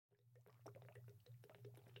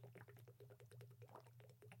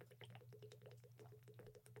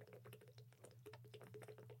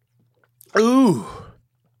Ooh.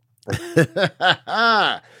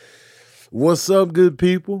 What's up, good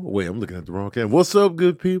people? Wait, I'm looking at the wrong camera. What's up,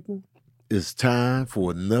 good people? It's time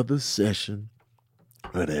for another session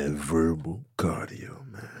of that verbal cardio,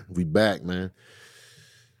 man. We back, man.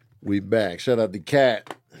 We back. Shout out to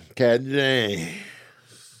Cat Jane.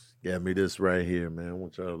 Got me this right here, man. I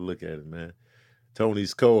want y'all to look at it, man.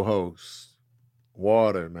 Tony's co-host,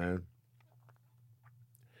 Water, man.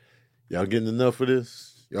 Y'all getting enough of this?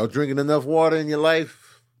 Y'all drinking enough water in your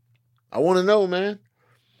life? I want to know, man.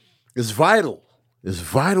 It's vital. It's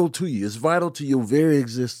vital to you. It's vital to your very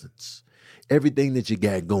existence. Everything that you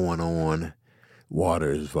got going on,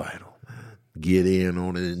 water is vital, man. Get in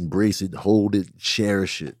on it, embrace it, hold it,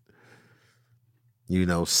 cherish it. You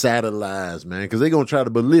know, satellite, man, because they're going to try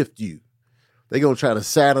to belift you. They're going to try to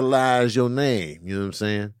satellite your name. You know what I'm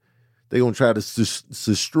saying? They're going to try to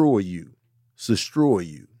destroy you. Destroy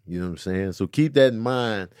you. You know what I'm saying? So keep that in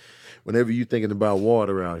mind whenever you're thinking about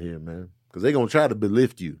water out here, man, because they're going to try to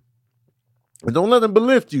belift you. And don't let them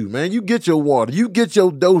belift you, man. You get your water. You get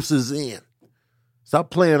your doses in. Stop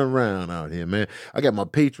playing around out here, man. I got my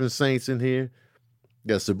patron saints in here.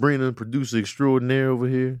 Got Sabrina, producer extraordinaire over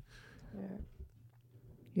here.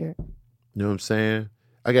 Yeah. You know what I'm saying?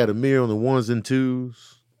 I got Amir on the ones and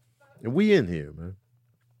twos. And we in here, man.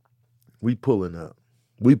 We pulling up.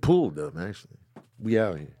 We pulled up, actually. We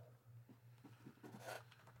out here.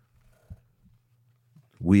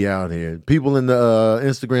 We out here. People in the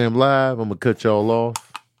Instagram live, I'm gonna cut y'all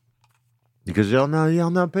off. Because y'all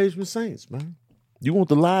not patron saints, man. You want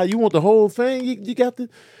the live, you want the whole thing, you got the,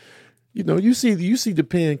 you know, you see the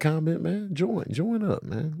pinned comment, man. Join up,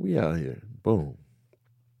 man. We out here. Boom.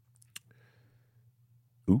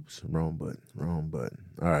 Oops, wrong button.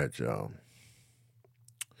 All right, y'all.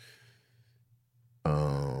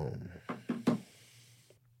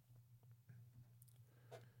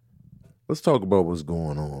 Let's talk about what's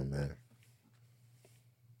going on, man.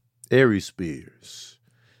 Aries Spears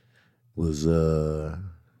was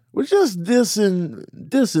just dissing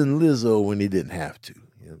Lizzo when he didn't have to.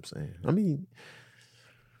 You know what I'm saying? I mean,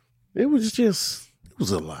 it was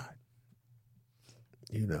a lot.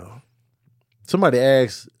 You know. Somebody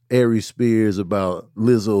asked Aries Spears about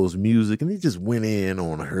Lizzo's music, and he just went in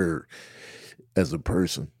on her as a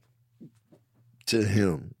person to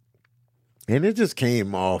him. And it just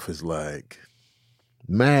came off as like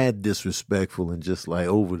mad disrespectful and just like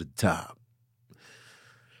over the top.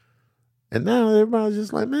 And now everybody's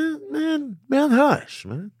just like, man, hush,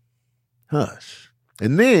 man. Hush.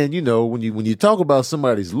 And then, you know, when you talk about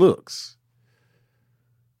somebody's looks,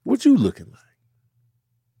 what you looking like?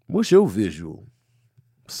 What's your visual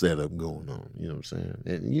setup going on? You know what I'm saying?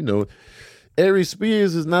 And, you know, Aries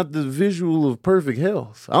Spears is not the visual of perfect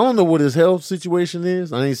health. I don't know what his health situation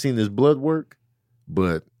is. I ain't seen his blood work.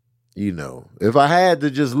 But, you know, if I had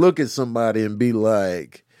to just look at somebody and be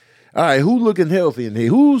like, all right, who looking healthy in here?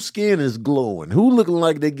 Whose skin is glowing? Who looking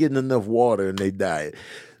like they're getting enough water in their diet?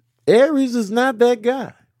 Aries is not that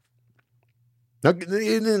guy. Now,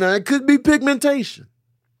 it could be pigmentation.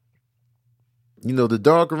 You know, the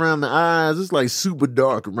dark around the eyes, it's like super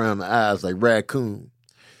dark around the eyes, like raccoon.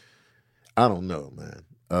 I don't know, man.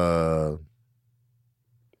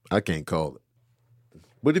 I can't call it.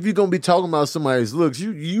 But if you're going to be talking about somebody's looks,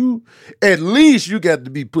 you at least you got to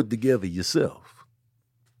be put together yourself.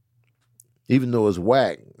 Even though it's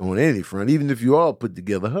whack on any front, even if you all put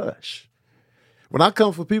together, hush. When I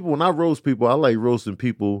come for people, when I roast people, I like roasting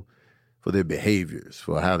people for their behaviors,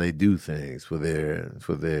 for how they do things, for their,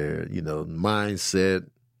 you know, mindset,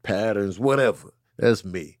 patterns, whatever. That's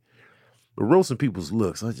me. But roasting people's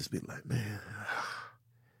looks, I just be like, man,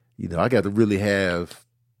 you know, I got to really have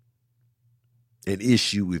an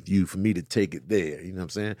issue with you for me to take it there. You know what I'm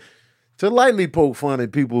saying? To lightly poke fun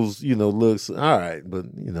at people's, you know, looks, all right. But,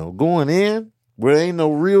 you know, going in where there ain't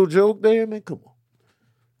no real joke there, man, come on.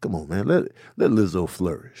 Come on, man. Let Lizzo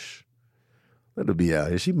flourish. Let her be out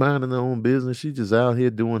here. She minding her own business. She just out here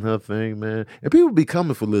doing her thing, man. And people be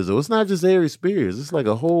coming for Lizzo. It's not just Aries Spears. It's like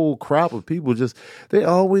a whole crop of people they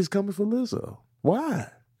always coming for Lizzo. Why?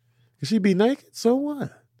 Can she be naked? So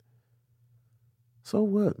what? So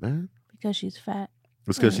what, man? Because she's fat.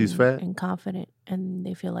 It's because she's fat? And confident. And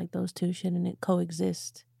they feel like those two shouldn't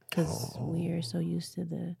coexist. Because we are so used to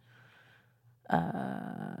the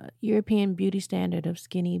European beauty standard of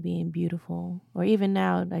skinny being beautiful. Or even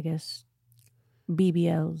now, I guess,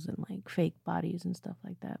 BBLs and like fake bodies and stuff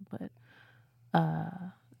like that. But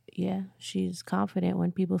yeah, she's confident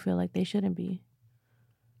when people feel like they shouldn't be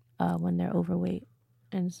when they're overweight.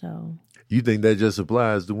 And so... You think that just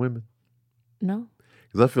applies to women? No.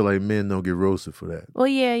 Because I feel like men don't get roasted for that. Well,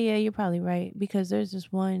 yeah, you're probably right. Because there's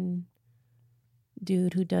this one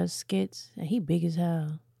dude who does skits, and he big as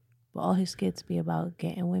hell, but all his skits be about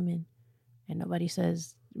getting women, and nobody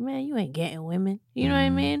says, "Man, you ain't getting women." You know what I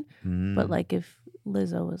mean? Mm-hmm. But like if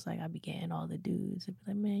Lizzo was like, "I be getting all the dudes," it'd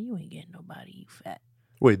be like, "Man, you ain't getting nobody, you fat."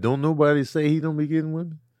 Wait, don't nobody say he don't be getting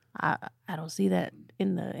women? I don't see that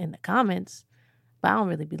in the comments, but I don't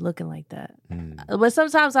really be looking like that. But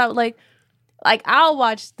sometimes I like I'll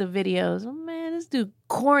watch the videos. Oh man, this dude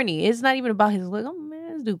corny. It's not even about his look. Oh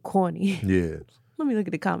man, this dude corny. Yeah. Let me look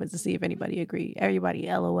at the comments to see if anybody agree. Everybody,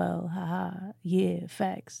 LOL, haha, yeah,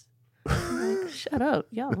 facts. Like, shut up,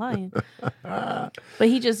 y'all lying. But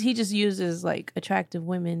he just uses like attractive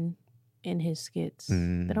women in his skits. They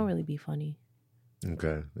don't really be funny.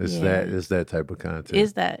 Okay, it's that type of content.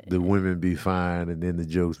 Is that the women be fine and then the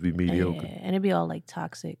jokes be mediocre? Yeah, and it'd be all like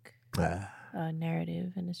toxic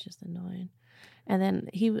narrative, and it's just annoying. And then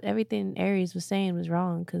everything Aries was saying was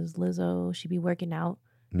wrong because Lizzo, she be working out.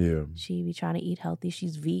 Yeah, she be trying to eat healthy.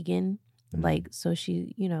 She's vegan, like so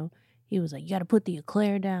she, he was like, you got to put the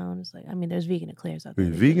eclair down. It's like, I mean, there's vegan eclairs out there.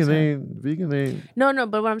 Vegan ain't. No,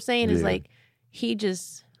 but what I'm saying is like he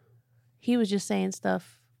was just saying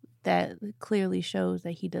stuff that clearly shows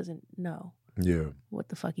that he doesn't know what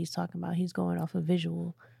the fuck he's talking about. He's going off a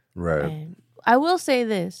visual. Right. And I will say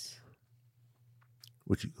this.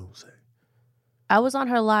 What you gonna say? I was on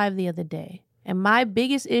her live the other day, and my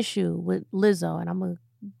biggest issue with Lizzo, and I'm going to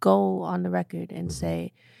go on the record and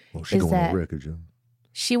say, she is going that on the record, Joe.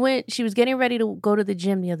 she was getting ready to go to the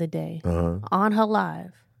gym the other day on her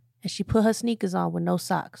live, and she put her sneakers on with no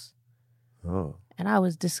socks. Oh. And I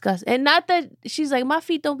was disgusted. And not that she's like, my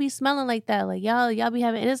feet don't be smelling like that. Like y'all be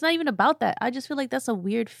having, and it's not even about that. I just feel like that's a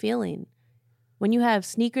weird feeling. When you have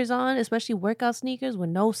sneakers on, especially workout sneakers with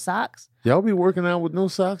no socks. Y'all be working out with no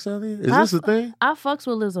socks out here? Is this a thing? I fucks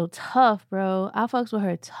with Lizzo tough, bro. I fucks with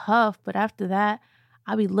her tough. But after that,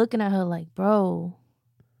 I be looking at her like, bro,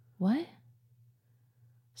 what?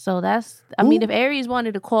 So that's, I mean, if Aries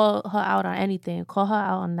wanted to call her out on anything, call her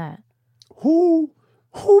out on that. Who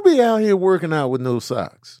be out here working out with no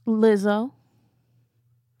socks? Lizzo.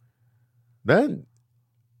 That,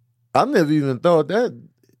 I never even thought that.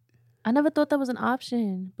 I never thought that was an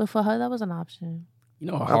option. But for her, that was an option. You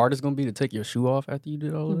know how hard it's going to be to take your shoe off after you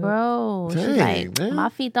did all of that? Bro, Dang, she's like, man. my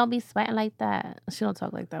feet don't be sweating like that. She don't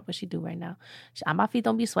talk like that, but she do right now. My feet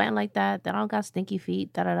don't be sweating like that. That I don't got stinky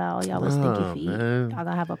feet. Da-da-da. All y'all with stinky feet. Man. Y'all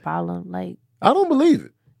gonna have a problem. Like, I don't believe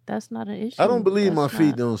it. that's not an issue. I don't believe That's my feet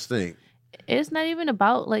not- don't stink. It's not even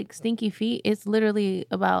about, like, stinky feet. It's literally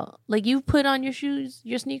about, like, you've put on your shoes,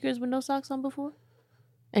 your sneakers with no socks on before?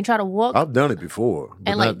 And try to walk. I've done it before, but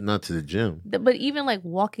And, like, not to the gym. But even, like,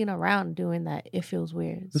 walking around doing that, it feels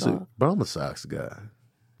weird. So, But I'm a socks guy.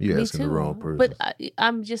 You're me asking too. the wrong person. But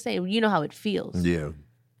I'm just saying, you know how it feels. yeah.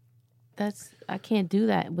 I can't do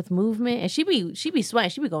that with movement. And she be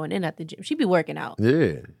sweating. She be going in at the gym. She be working out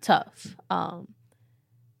Yeah. tough.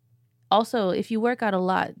 Also, if you work out a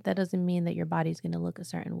lot, that doesn't mean that your body's gonna look a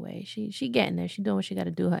certain way. She getting there. She doing what she got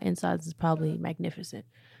to do. Her insides is probably magnificent.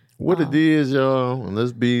 What it is, y'all, and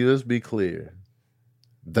let's be clear.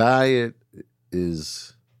 Diet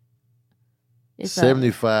is It's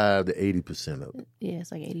 75 to 80% of it. Yeah,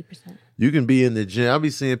 it's like 80%. You can be in the gym. I'll be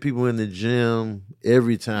seeing people in the gym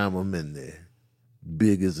every time I'm in there.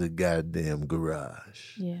 Big as a goddamn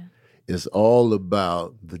garage. Yeah. It's all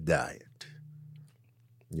about the diet.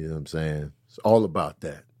 You know what I'm saying? It's all about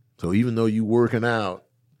that. So even though you working out,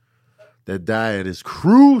 that diet is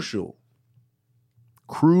crucial.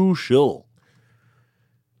 Crucial.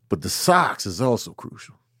 But the socks is also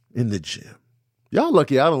crucial in the gym. Y'all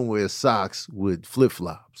lucky I don't wear socks with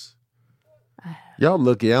flip-flops. Y'all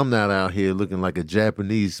lucky I'm not out here looking like a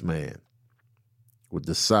Japanese man with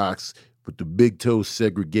the socks, with the big toe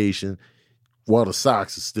segregation while the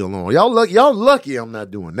socks are still on. Y'all lucky I'm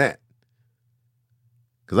not doing that.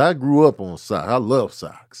 Because I grew up on socks. I love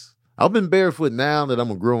socks. I've been barefoot now that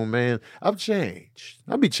I'm a grown man. I've changed.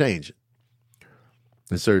 I'll be changing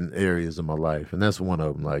in certain areas of my life. And that's one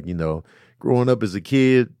of them. Like, growing up as a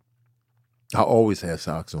kid, I always had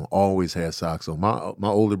socks on. Always had socks on. My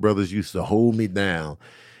older brothers used to hold me down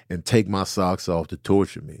and take my socks off to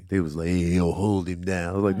torture me. They was like, hey, yo, hold him down.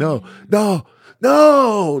 I was like, no.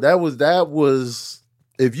 That was,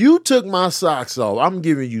 if you took my socks off, I'm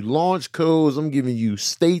giving you launch codes. I'm giving you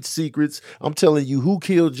state secrets. I'm telling you who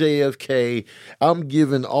killed JFK. I'm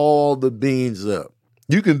giving all the beans up.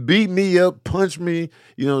 You can beat me up, punch me,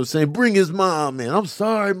 you know what I'm saying? Bring his mom in. I'm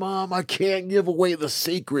sorry, Mom. I can't give away the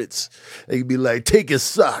secrets. They could be like, take his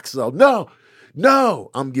socks off.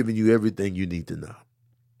 No. I'm giving you everything you need to know.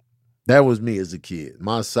 That was me as a kid.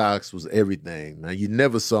 My socks was everything. Now, you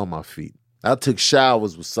never saw my feet. I took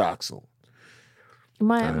showers with socks on.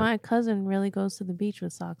 My cousin really goes to the beach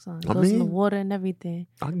with socks on. Goes in the water and everything.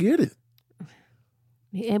 I get it.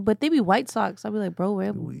 Yeah, but they be white socks. I'll be like, bro,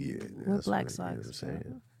 wear black socks. You know what I'm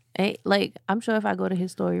saying? And, like, I'm sure if I go to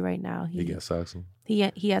his story right now, He got socks on? He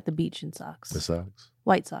at the beach in socks. The socks?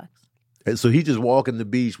 White socks. And so he just walking the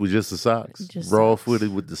beach with just the socks? Just raw socks.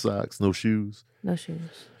 footed with the socks, no shoes? No shoes.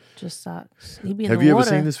 Just socks. He be in Have the you water.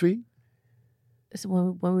 ever seen his feet? It's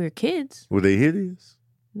when we were kids. Were they hideous?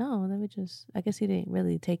 No, they were just, I guess he didn't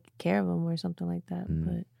really take care of them or something like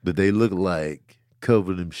that. But they look like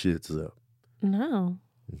cover them shits up. No.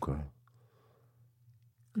 Okay.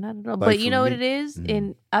 Not at all. Like But you for know what me- it is?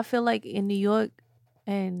 Mhm. I feel like in New York,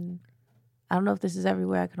 and I don't know if this is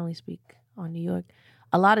everywhere, I can only speak on New York.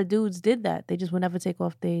 A lot of dudes did that. They just would never take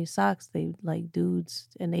off their socks. They like dudes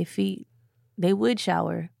and their feet. They would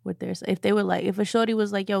shower with their, if they were like, if a shorty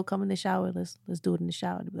was like, yo, come in the shower, let's do it in the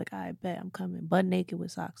shower. They'd be like, I bet I'm coming, butt naked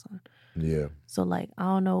with socks on. Yeah. So like, I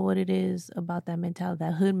don't know what it is about that mentality,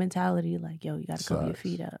 that hood mentality. Like, yo, you got to cover your Socks.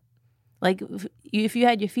 feet up. Like if you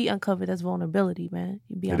had your feet uncovered, that's vulnerability, man.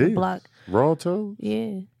 You'd be on It the is. block. Raw toes? Yeah,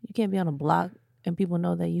 you can't be on a block and people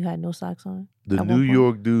know that you had no socks on. The at New one point.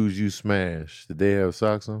 York dudes you smashed, did they have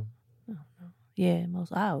socks on? Yeah,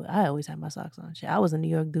 I always had my socks on. Shit, I was a New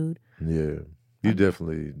York dude. Yeah. You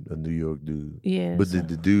definitely a New York dude. Yeah, But so did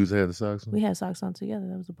the dudes have the socks on? we had socks on together.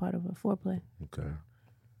 That was a part of a foreplay. Okay.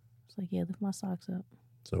 It's like, yeah, lift my socks up.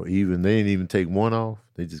 So even they didn't even take one off.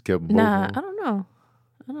 They just kept them both Nah, on? I don't know.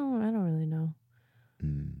 I don't really know.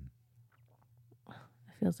 Mm,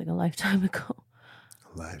 It feels like a lifetime ago.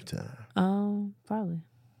 lifetime. Probably.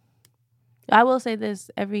 I will say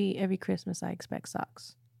this: every Christmas, I expect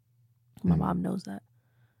socks. My mom knows that.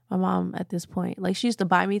 My mom, at this point, like she used to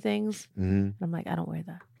buy me things, Mm-hmm. and I'm like, I don't wear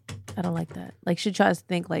that. I don't like that. Like she tries to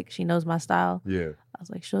think like she knows my style. Yeah. I was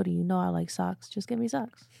like, Shorty, you know I like socks. Just get me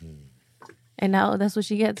socks. And now that's what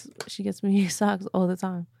she gets. She gets me socks all the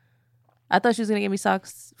time. I thought she was gonna get me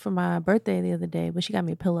socks for my birthday the other day, but she got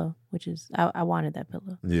me a pillow, which is I wanted that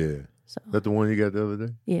pillow. Yeah. So That the one you got the other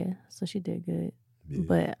day? yeah, so she did good. Yeah.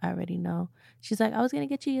 But I already know. She's like, I was gonna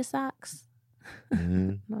get you your socks.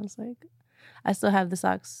 Mhm. And I was like, I still have the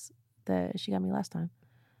socks that she got me last time.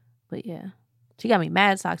 But yeah. She got me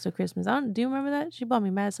mad socks for Christmas. Do you remember that? She bought me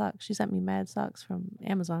mad socks. She sent me mad socks from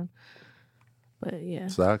Amazon. But yeah.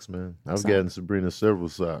 Socks, man. I've Socks. gotten Sabrina several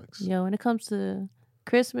socks. Yo, when it comes to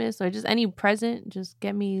Christmas or just any present, just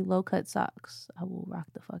get me low cut socks. I will rock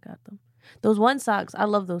the fuck out them. Those one socks, I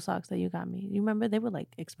love those socks that you got me. You remember they were like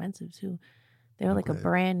expensive too. They were like a Okay.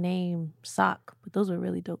 brand name sock, but those were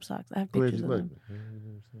really dope socks. I have Glad pictures you of like them. it. You know what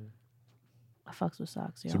I'm saying? I fucks with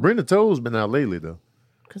socks, yo, Sabrina toes been out lately though.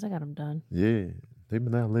 because I got them done. Yeah, they've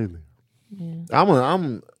been out lately. Yeah.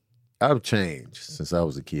 I've changed since I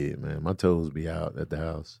was a kid, man. My toes be out at the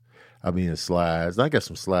house. I be in slides. I got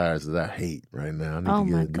some slides that I hate right now. I need Oh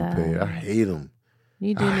to my get a new pair. I God. hate them.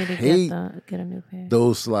 You do I need to hate get a new pair.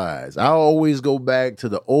 Those slides. I always go back to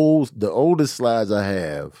the oldest slides I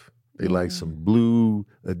have. They like some blue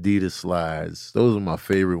Adidas slides. Those are my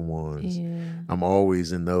favorite ones. Yeah. I'm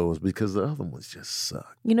always in those because the other ones just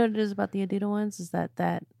suck. You know what it is about the Adidas ones is that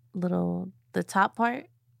the top part,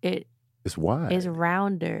 it It's wide. is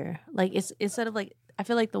rounder. Like it's instead of like, I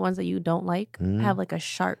feel like the ones that you don't like have like a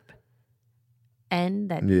sharp end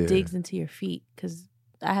that Yeah. digs into your feet. Because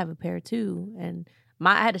I have a pair too, and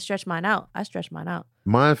I had to stretch mine out. I stretched mine out.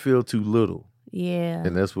 Mine feel too little, Yeah,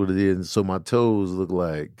 and that's what it is. So my toes look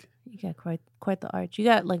like. you got quite the arch. You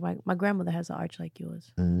got like my grandmother has an arch like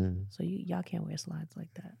yours, Mhm. so y'all can't wear slides like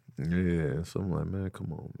that. Yeah, so I'm like, man,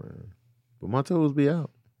 come on, man. But my toes be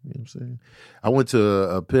out. You know what I'm saying? I went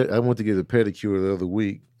to get a pedicure the other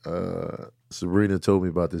week. Sabrina told me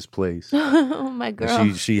about this place. Oh my girl,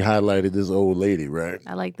 And she highlighted this old lady, right?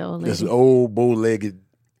 I like the old This lady. old bow-legged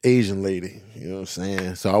Asian lady. You know what I'm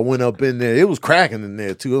saying? So I went up in there. It was cracking in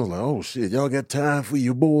there too. I was like, oh shit, y'all got time for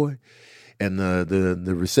your boy? And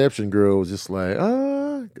the reception girl was just like,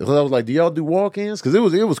 'cause I was like, do y'all do walk-ins? Because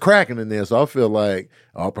it was cracking in there. So I feel like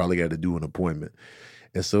I probably got to do an appointment.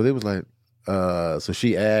 And so they was like, so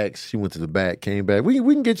she asked, she went to the back, came back, we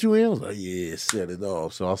can get you in. I was like, yeah, set it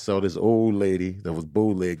off. So I saw this old lady that was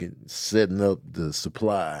bow-legged setting up the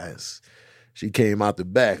supplies. She came out the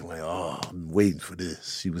back like, oh, I'm waiting for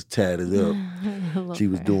this. She was tatted up. She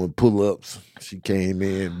was doing pull-ups. She came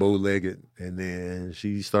in bow-legged, and then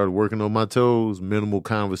she started working on my toes, minimal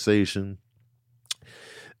conversation.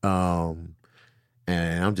 And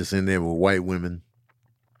I'm just in there with white women.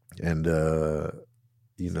 And,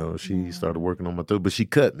 she started working on my toes. But she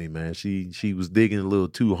cut me, man. She was digging a little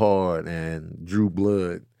too hard and drew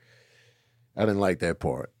blood. I didn't like that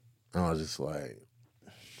part. I was just like,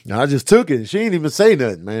 I just took it. She ain't even say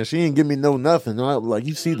nothing, man. She ain't give me no nothing. I was like,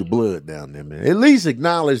 you see the blood down there, man. At least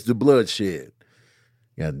acknowledge the bloodshed.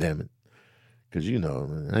 God damn it. Because, you know,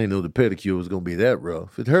 man, I didn't know the pedicure was going to be that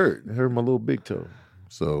rough. It hurt. It hurt my little big toe.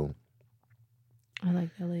 So. I like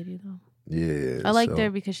that lady, though. Yeah. I liked her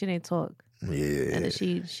because she didn't talk. Yeah. And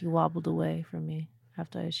then she wobbled away from me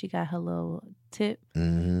after she got her little tip.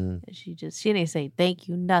 Mm-hmm. And she didn't say thank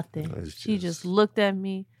you, nothing. She just looked at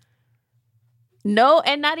me. No,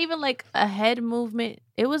 and not even like a head movement.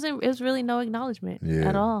 It was really no acknowledgement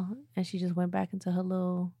at all. And she just went back into her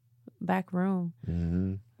little back room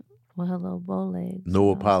with her little bow legs. No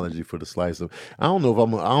apology for the slice of. I don't know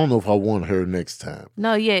if I want her next time.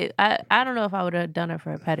 No, yeah, I don't know if I would have done her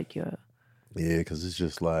for a pedicure. Yeah, because it's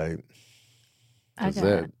just like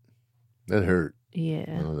that hurt.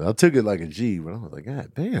 Yeah, I took it like a G, but I was like,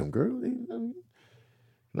 God damn, girl, can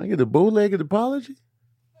I get a bow-legged apology?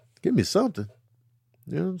 Give me something.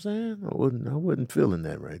 You know what I'm saying? I wasn't feeling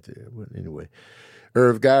that right there. But anyway,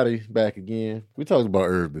 Irv Gotti back again. We talked about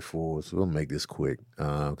Irv before, so we'll make this quick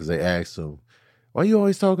because they asked him, "Why you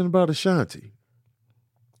always talking about Ashanti?"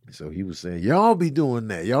 So he was saying, "Y'all be doing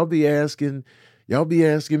that. Y'all be asking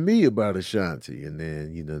me about Ashanti." And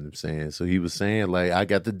then, you know what I'm saying? So he was saying, like, I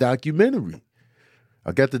got the documentary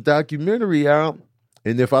out,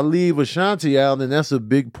 and if I leave Ashanti out, then that's a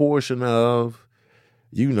big portion of,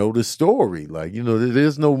 you know, the story. Like, you know,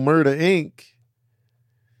 there's no Murder Inc.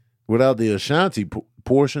 without the Ashanti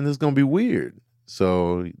portion. It's gonna be weird.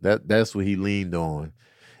 So that's what he leaned on,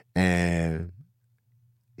 and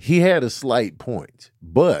he had a slight point,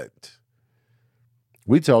 but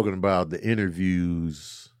we talking about the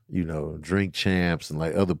interviews, you know, Drink Champs and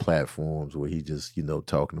like other platforms where he just, you know,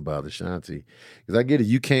 talking about Ashanti. Because I get it,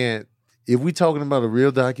 you can't. If we talking about a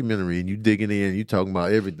real documentary and you digging in, you talking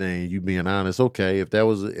about everything, you being honest, okay. If that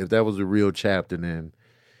was a real chapter, then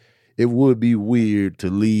it would be weird to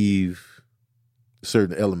leave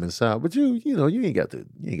certain elements out. But you know, you ain't got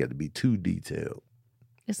to be too detailed.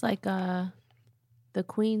 It's like the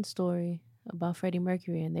Queen story about Freddie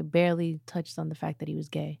Mercury, and they barely touched on the fact that he was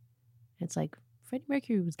gay. It's like, Freddie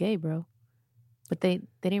Mercury was gay, bro, but they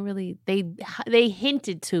didn't really they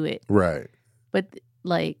hinted to it, right? But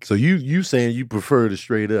like, so you saying you prefer to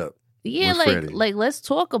straight up? Yeah, like let's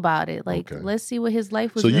talk about it. Like, let's see what his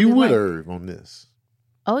life was. So really you would like. Irv on this?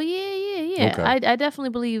 Oh yeah. Okay. I definitely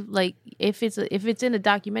believe, like, if it's in a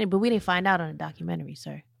documentary, but we didn't find out on a documentary,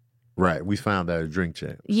 sir. Right, we found out at Drink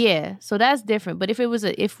Champs. Yeah, so that's different. But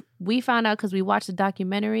if we found out because we watched the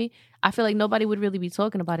documentary, I feel like nobody would really be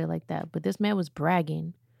talking about it like that. But this man was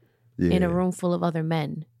bragging in a room full of other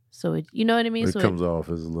men. So you know what I mean? It comes off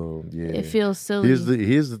as a little, It feels silly.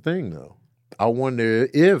 Here's the thing, though. I wonder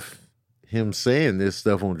if him saying this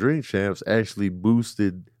stuff on Drink Champs actually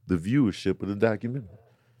boosted the viewership of the documentary.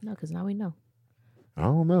 No, because now we know. I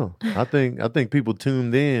don't know. I think people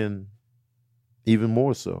tuned in even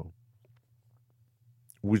more so.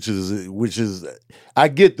 Which is, I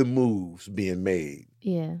get the moves being made.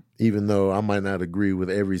 Yeah. Even though I might not agree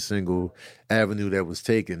with every single avenue that was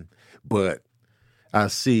taken, but I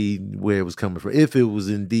see where it was coming from. If it was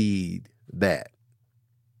indeed that.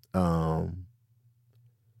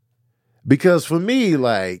 Because for me,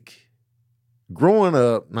 like, not growing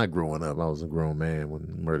up, I was a grown man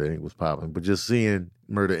when Murder Inc. was popping, but just seeing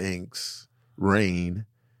Murder Inc.'s reign,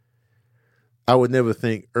 I would never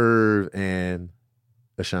think Irv and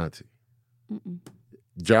Ashanti.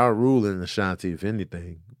 Ja Rule and Ashanti, if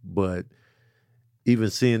anything. But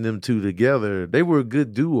even seeing them two together, they were a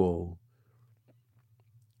good duo.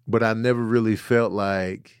 But I never really felt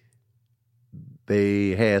like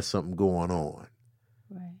they had something going on.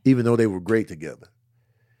 Right. Even though they were great together.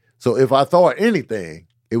 So if I thought anything,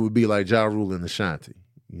 it would be like Ja Rule and Ashanti.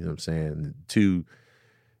 You know what I'm saying? Two,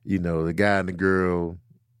 you know, the guy and the girl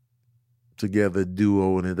together,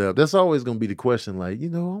 duoing it up. That's always going to be the question, like, you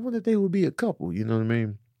know, I wonder if they would be a couple. You know what I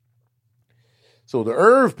mean? So the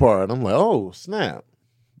Irv part, I'm like, oh, snap.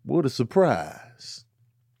 What a surprise.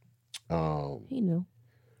 He knew.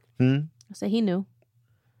 I said he knew.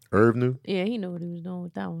 Irv knew? Yeah, he knew what he was doing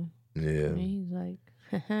with that one. Yeah. I mean, he's like,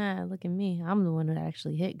 haha, look at me. I'm the one that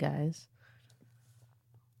actually hit guys.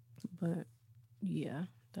 But, yeah,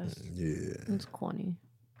 that's corny.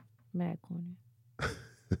 Mad corny.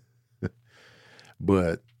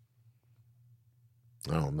 But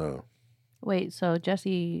I don't know. Wait, so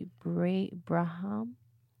Jesse Braham,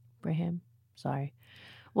 sorry.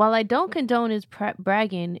 While I don't condone his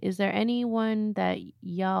bragging, is there anyone that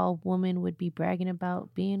y'all woman would be bragging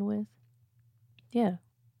about being with? Yeah.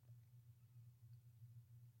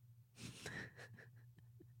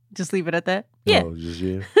 Just leave it at that? Yeah. Oh, just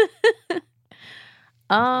yeah.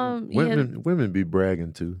 Women be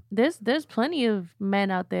bragging too. There's plenty of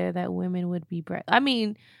men out there that women would be I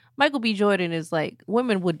mean, Michael B. Jordan is like,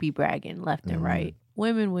 women would be bragging left and right.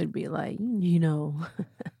 Women would be like, you know,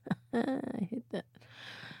 I hit that.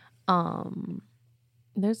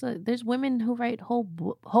 There's women who write whole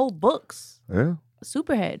books. Yeah.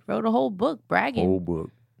 Superhead wrote a whole book bragging. Whole book.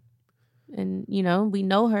 And, you know, we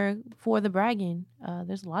know her for the bragging.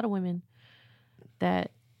 There's a lot of women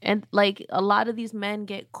that, and like a lot of these men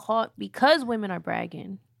get caught because women are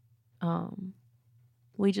bragging.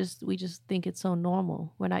 We just think it's so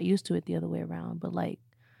normal. We're not used to it the other way around. But like,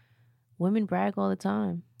 women brag all the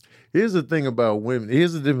time. Here's the thing about women.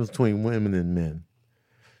 Here's the difference between women and men.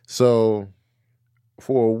 So,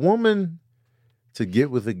 for a woman to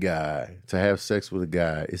get with a guy, to have sex with a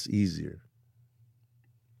guy, it's easier.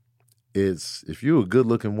 If you're a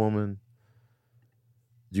good-looking woman,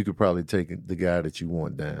 you could probably take the guy that you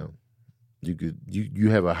want down. You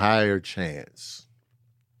have a higher chance.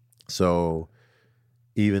 So,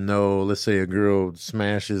 even though, let's say a girl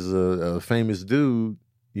smashes a famous dude,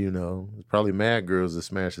 you know, there's probably mad girls that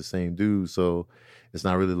smash the same dude. So it's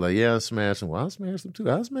not really like, yeah, I smashed him. Well, I smashed him too.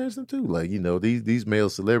 I smashed him too. Like, you know, these male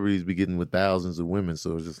celebrities be getting with thousands of women.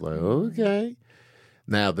 So it's just like, okay.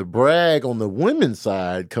 Now, the brag on the women's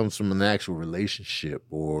side comes from an actual relationship,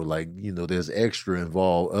 or like, you know, there's extra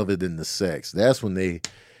involved other than the sex. That's when they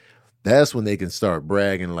can start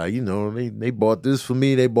bragging, like, you know, they bought this for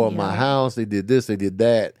me. They bought my house. They did this. They did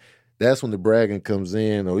that. That's when the bragging comes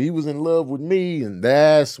in. Or he was in love with me. And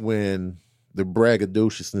that's when the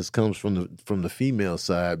braggadociousness comes from the female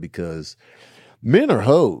side, because men are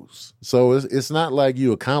hoes. So it's not like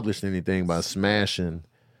you accomplished anything by smashing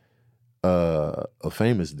a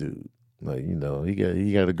famous dude. Like, you know,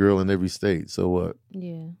 he got a girl in every state. So what?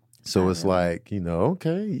 Yeah. So it's like, you know,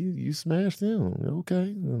 okay, you smashed him.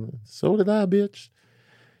 Okay. So did I, bitch.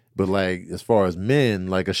 But like, as far as men,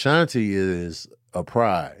 like Ashanti is a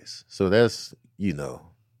prize. So that's, you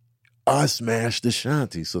know, I smashed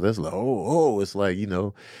Ashanti. So that's like, it's like, you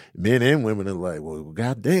know, men and women are like, well,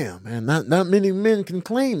 goddamn, man, not many men can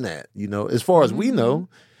claim that. You know, as far as we know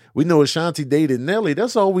Ashanti dated Nelly.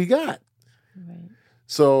 That's all we got. Right.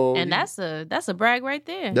 So, and that's a brag right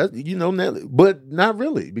there. That, you know, Nelly, but not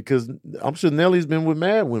really, because I'm sure Nelly's been with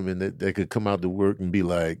mad women that could come out to work and be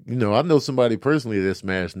like, you know, I know somebody personally that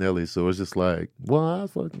smashed Nelly, so it's just like, well, I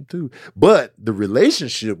fuck him too. But the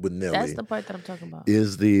relationship with Nelly, that's the part that I'm talking about,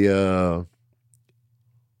 is the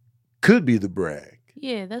could be the brag.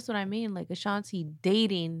 Yeah, that's what I mean. Like Ashanti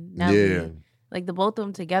dating Nelly, like the both of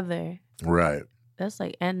them together, right? That's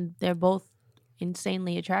like, and they're both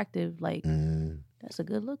insanely attractive. Like. That's a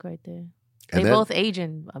good look right there. They both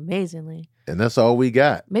aging amazingly. And that's all we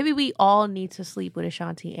got. Maybe we all need to sleep with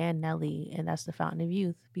Ashanti and Nelly, and that's the fountain of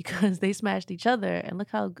youth, because they smashed each other, and look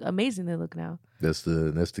how amazing they look now. That's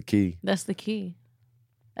the key. That's the key.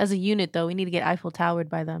 As a unit, though, we need to get Eiffel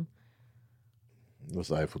Towered by them.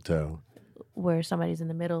 What's Eiffel Tower? Where somebody's in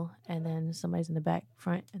the middle, and then somebody's in the back,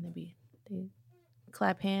 front, and they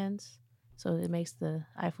clap hands, so it makes the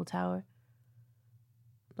Eiffel Tower.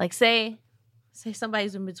 Like say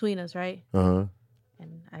somebody's in between us, right? Uh-huh.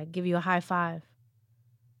 And I give you a high five.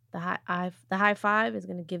 The high five is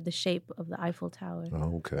gonna give the shape of the Eiffel Tower.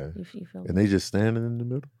 Oh, okay. If you feel and they just standing in the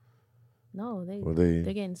middle? No,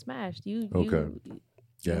 they're getting smashed. You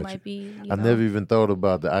might be. I never even thought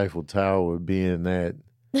about the Eiffel Tower being that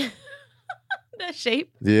that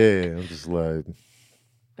shape. Yeah, I'm just like,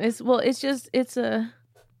 it's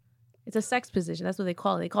a sex position. That's what they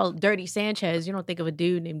call it. They call it Dirty Sanchez. You don't think of a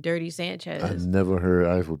dude named Dirty Sanchez. I never heard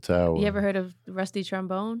Eiffel Tower. You ever heard of Rusty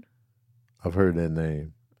Trombone? I've heard that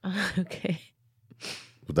name. Okay.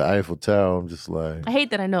 But the Eiffel Tower, I'm just like, I hate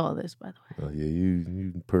that I know all this, by the way. Oh yeah,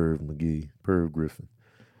 you Perv McGee, Perv Griffin.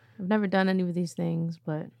 I've never done any of these things,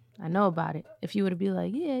 but I know about it. If you were to be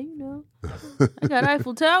like, yeah, you know, I got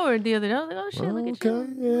Eiffel Tower the other day, I was like, oh shit, look at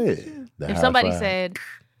you. Yeah. If somebody said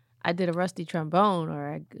I did a rusty trombone,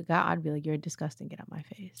 or I'd be like, you're disgusting, get out my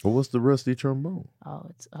face. Well, what's the rusty trombone?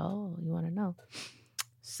 You want to know?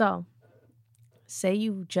 So, say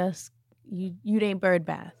you ain't bird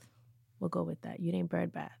bath. We'll go with that. You ain't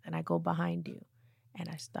bird bath, and I go behind you, and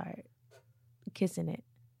I start kissing it,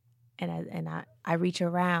 and I reach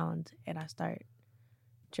around and I start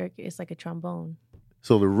jerking. It's like a trombone.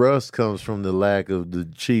 So the rust comes from the lack of the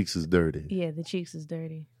cheeks is dirty. Yeah, the cheeks is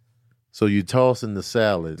dirty. So you tossing the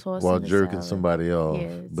salad while jerking somebody off,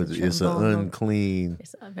 but it's an unclean.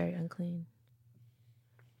 It's very unclean.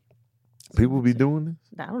 People be doing this?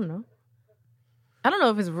 I don't know. I don't know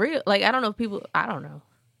if it's real. Like, I don't know if I don't know.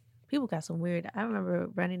 People got some weird. I remember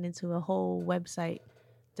running into a whole website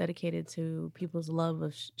dedicated to people's love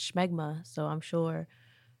of schmegma. So I'm sure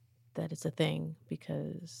that it's a thing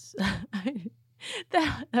because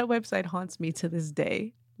that website haunts me to this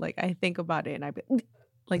day. Like I think about it and I be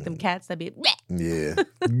like them cats that be Yeah.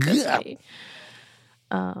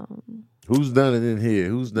 Who's done it in here?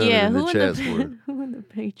 Who's done it in the chat board? Who in the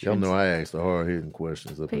patrons? Y'all know I asked the hard hitting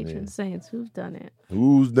questions up in here. Patron saints, who's done it?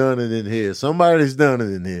 Who's done it in here? Somebody's done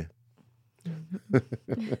it in here.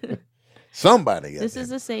 Somebody got This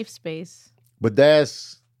is a safe space. But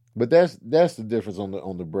that's the difference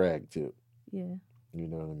on the brag tip. Yeah. You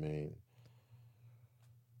know what I mean?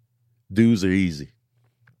 Dudes are easy.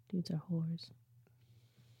 Dudes are whores.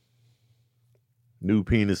 New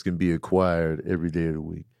penis can be acquired every day of the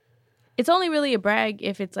week. It's only really a brag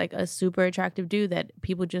if it's like a super attractive dude that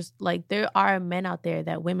people just like. There are men out there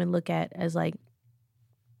that women look at as like,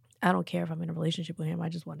 I don't care if I'm in a relationship with him. I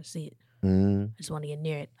just want to see it. Mm-hmm. I just want to get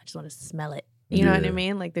near it. I just want to smell it. You know what I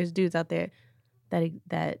mean? Like there's dudes out there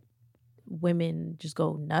that women just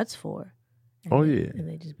go nuts for. And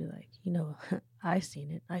they just be like, you know, I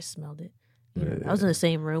seen it. I smelled it. You know, I was in the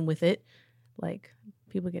same room with it. Like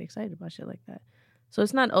people get excited about shit like that. So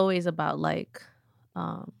it's not always about like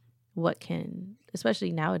what can,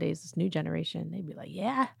 especially nowadays, this new generation, they'd be like,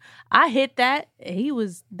 yeah, I hit that. He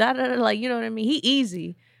was da-da-da, like, you know what I mean? He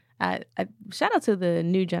easy. I shout out to the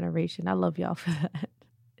new generation. I love y'all for that.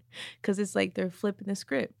 Because it's like they're flipping the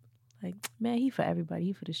script. Like, man, he for everybody.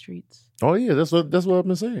 He for the streets. Oh, yeah. That's what I've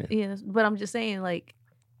been saying. Yeah, but I'm just saying, like,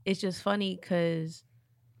 it's just funny because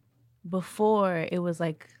before it was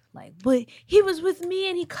like, but he was with me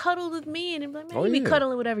and he cuddled with me. And I'm like, man, he be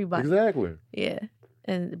cuddling with everybody. Exactly. Yeah.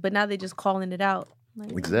 But now they're just calling it out.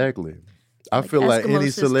 Like, exactly. I feel like any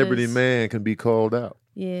celebrity man can be called out.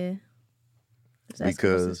 Yeah. There's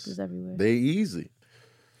because everywhere. they easy.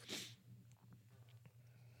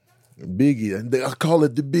 Biggie, I call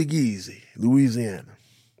it the Big Easy, Louisiana.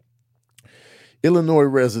 Illinois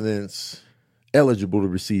residents eligible to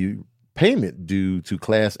receive payment due to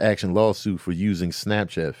class action lawsuit for using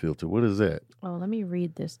Snapchat filter. What is that? Oh, let me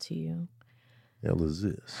read this to you. Hell is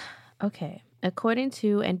this? Okay. According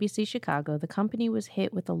to NBC Chicago, the company was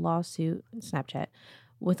hit with a lawsuit, Snapchat,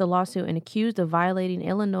 and accused of violating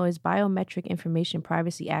Illinois' Biometric Information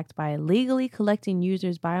Privacy Act by illegally collecting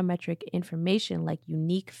users' biometric information like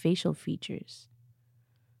unique facial features.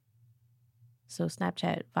 So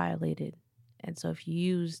Snapchat violated. And so if you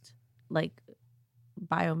used like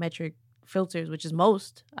biometric filters, which is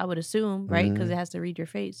most, I would assume, right? Because it has to read your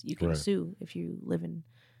face. You can sue if you live in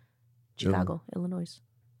Chicago, Illinois.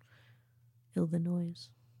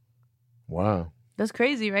 Wow. That's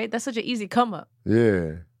crazy, right? That's such an easy come up.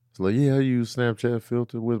 Yeah. It's like, I use Snapchat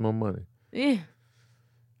filter. Where's my money? Yeah.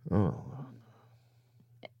 Oh.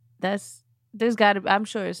 There's got to, I'm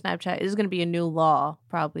sure Snapchat is going to be a new law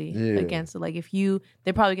probably against it. Like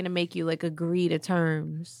they're probably going to make you like agree to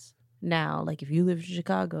terms now. Like if you live in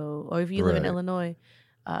Chicago or if you live in Illinois,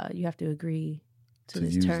 you have to agree to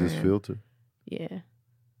this use term. this filter. Yeah.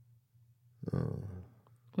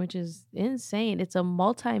 Which is insane. It's a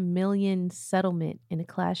multi-million settlement in a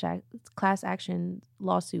class action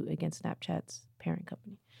lawsuit against Snapchat's parent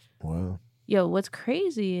company. Wow. Yo, what's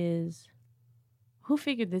crazy is who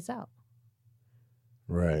figured this out?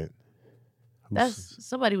 Right.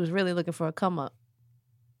 Somebody was really looking for a come up.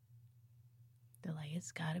 They're like,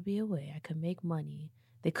 it's got to be a way I could make money.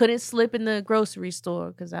 They couldn't slip in the grocery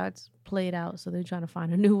store because that's played out, so they're trying to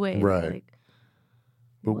find a new way. Right. Like,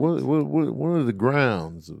 but what are the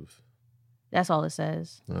grounds of? That's all it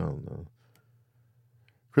says. I don't know.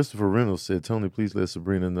 Christopher Reynolds said, "Tony, please let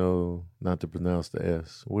Sabrina know not to pronounce the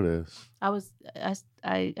S." What S?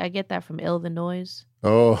 I get that from Illinois.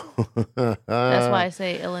 Oh, that's why I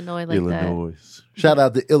say Illinois like Illinois. that. Shout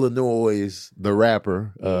out to Illinois, the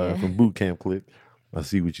rapper from Boot Camp Click. I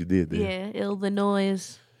see what you did there. Yeah,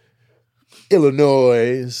 Illinois.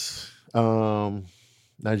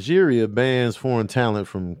 Nigeria bans foreign talent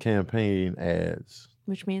from campaign ads.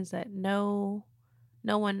 Which means that no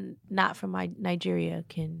one not from Nigeria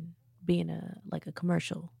can be in a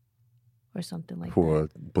commercial or something like for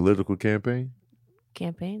that. A political campaign?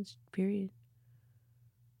 Campaigns, period.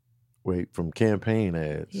 Wait, from campaign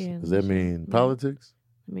ads. Yeah, does that mean politics?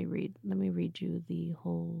 Let me read you the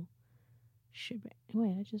whole shebang.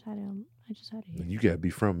 Wait, I just had it here. You gotta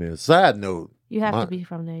be from there. Side note. You have to be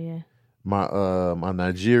from there, yeah. My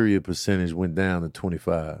Nigeria percentage went down to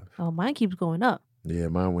 25. Oh, mine keeps going up. Yeah,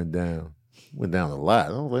 mine went down. Went down a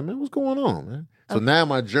lot. I was like, man, what's going on, man? So now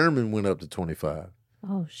my German went up to 25.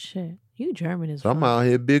 Oh shit. You German as so well. I'm out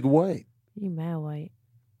here big white. You mad white.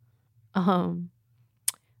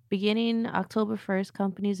 Beginning October 1st,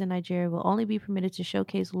 companies in Nigeria will only be permitted to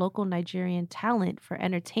showcase local Nigerian talent for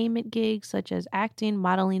entertainment gigs such as acting,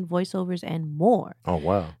 modeling, voiceovers, and more. Oh,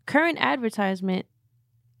 wow. Current advertisement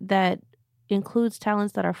that includes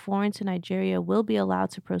talents that are foreign to Nigeria will be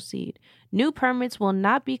allowed to proceed. New permits will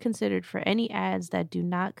not be considered for any ads that do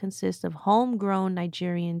not consist of homegrown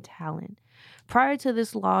Nigerian talent. Prior to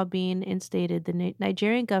this law being instated, the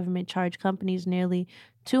Nigerian government charged companies nearly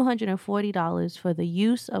 $240 for the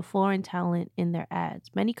use of foreign talent in their ads.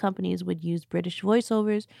 Many companies would use British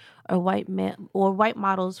voiceovers or white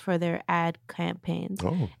models for their ad campaigns.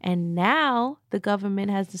 Oh. And now the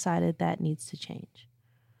government has decided that needs to change.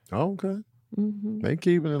 Oh, okay. Mm-hmm. They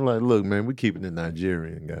keeping it like, look, man, we keeping it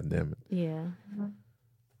Nigerian, goddammit. Yeah.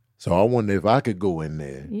 So I wonder if I could go in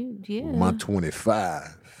there with my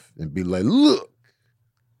 25 and be like, look,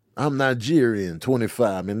 I'm Nigerian,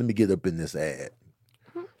 25, man, let me get up in this ad.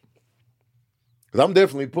 Because I'm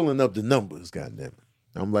definitely pulling up the numbers, goddammit.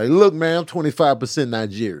 I'm like, look, man, I'm 25%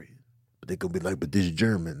 Nigerian. But they're going to be like, but this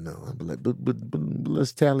German. No, I'm like, but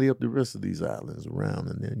let's tally up the rest of these islands around.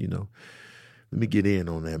 And then, let me get in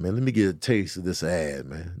on that, man. Let me get a taste of this ad,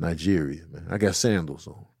 man. Nigeria, man. I got sandals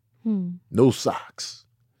on. No socks.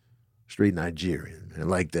 Straight Nigerian, man.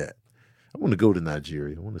 Like that. I want to go to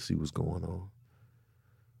Nigeria. I want to see what's going on.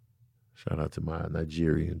 Shout out to my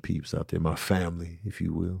Nigerian peeps out there, my family, if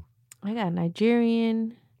you will. I got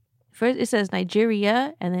Nigerian. First, it says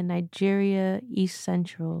Nigeria, and then Nigeria East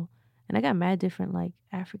Central. And I got mad different, like,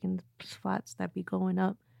 African spots that be going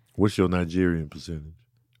up. What's your Nigerian percentage?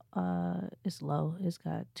 It's low. It's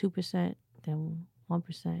got 2%, then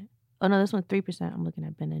 1%. Oh, no, this one's 3%. I'm looking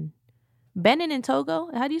at Benin. Benin and Togo?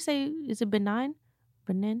 How do you say, is it Benin?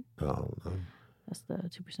 Benin? I don't know. That's the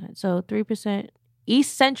 2%. So 3%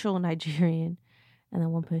 East Central Nigerian, and then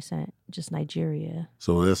 1% just Nigeria.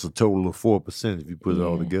 So that's a total of 4% if you put it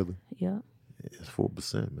all together? Yeah. It's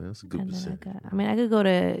 4%, man. That's a good percent. I could go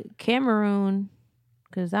to Cameroon,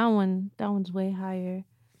 because that one's way higher.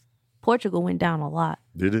 Portugal went down a lot.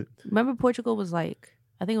 Did it? Remember Portugal was like,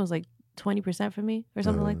 I think it was like 20% for me or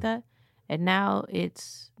something like that. And now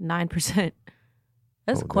it's 9%.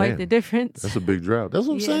 That's quite the difference. That's a big drop. That's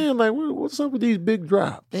what I'm saying. Like, what's up with these big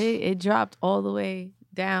drops? It dropped all the way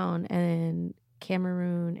down, and then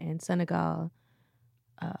Cameroon and Senegal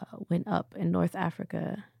went up, in North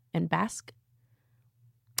Africa and Basque.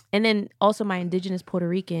 And then also my indigenous Puerto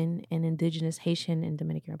Rican and indigenous Haitian and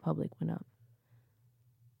Dominican Republic went up.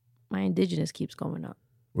 My indigenous keeps going up.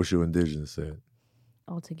 What's your indigenous at?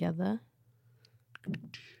 Altogether.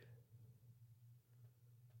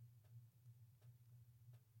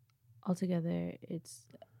 Altogether, it's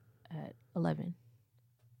at 11.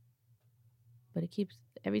 But it keeps,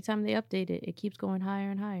 every time they update it, it keeps going higher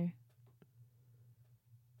and higher.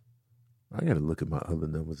 I got to look at my other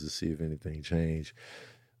numbers to see if anything changed.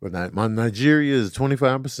 But my Nigeria is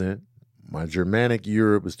 25%. My Germanic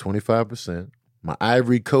Europe is 25%. My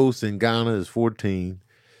Ivory Coast and Ghana is 14%.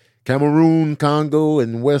 Cameroon, Congo,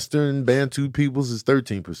 and Western Bantu peoples is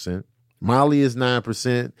 13%. Mali is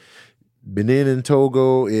 9%. Benin and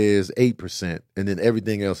Togo is 8%. And then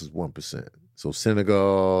everything else is 1%. So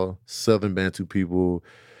Senegal, Southern Bantu people,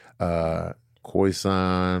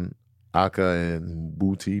 Khoisan, Aka and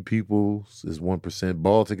Mbuti peoples is 1%.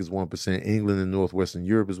 Baltic is 1%. England and Northwestern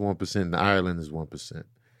Europe is 1%. And Ireland is 1%.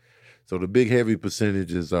 So the big heavy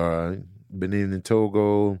percentages are Benin and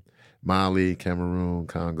Togo, Mali, Cameroon,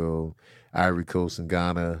 Congo, Ivory Coast and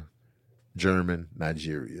Ghana, German,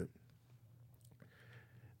 Nigeria.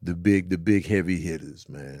 The big heavy hitters,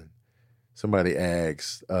 man. Somebody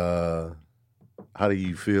asked, how do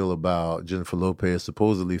you feel about Jennifer Lopez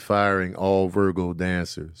supposedly firing all Virgo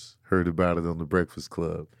dancers? Heard about it on the Breakfast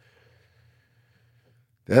Club.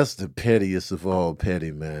 That's the pettiest of all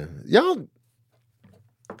petty, man. Y'all,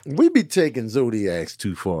 we be taking zodiacs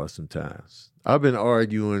too far sometimes. I've been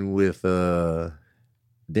arguing with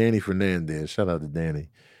Danny Fernandez. Shout out to Danny.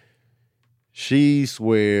 She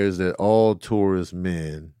swears that all Taurus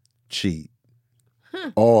men cheat.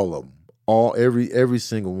 All of them. Every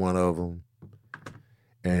single one of them.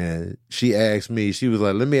 And she asked me, she was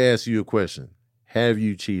like, let me ask you a question. Have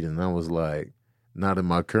you cheated? And I was like, not in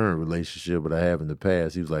my current relationship, but I have in the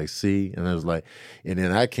past. He was like, see? And I was like, and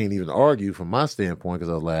then I can't even argue from my standpoint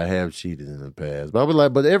because I was like, I have cheated in the past. But I was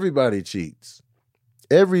like, but everybody cheats.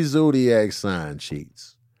 Every zodiac sign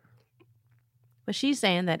cheats. But she's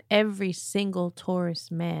saying that every single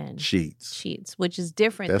Taurus man cheats, which is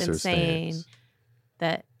different than saying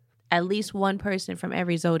that at least one person from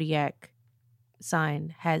every zodiac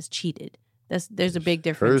sign has cheated. There's a big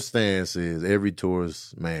difference. Her stance is every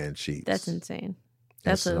Taurus man cheats. That's insane.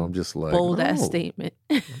 That's so a I'm just like, bold no, ass statement.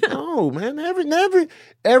 no, man.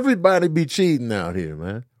 Everybody be cheating out here,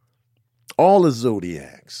 man. All the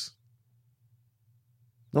zodiacs.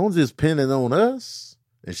 Don't just pin it on us.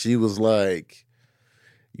 And she was like,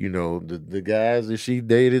 you know, the guys that she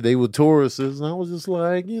dated, they were Tauruses. And I was just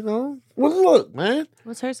like, you know, well, look, man.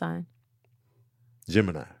 What's her sign?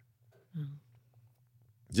 Gemini.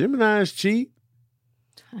 Geminis cheat.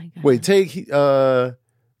 I got Wait, take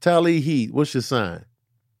Tally Heat. What's your sign?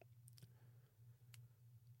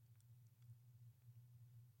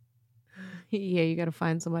 Yeah, you got to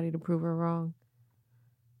find somebody to prove her wrong.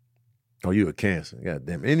 Oh, you a Cancer. God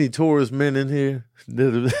damn. Any Taurus men in here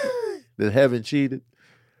that haven't cheated?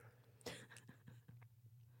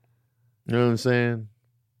 You know what I'm saying?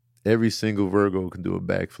 Every single Virgo can do a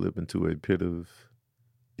backflip into a pit of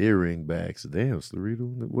earring backs. Damn,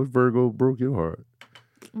 Slurita, what Virgo broke your heart?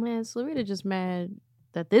 Man, Slurita just mad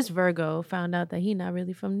that this Virgo found out that he not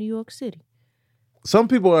really from New York City. Some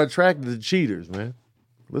people are attracted to cheaters, man.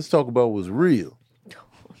 Let's talk about what's real.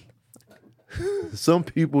 Some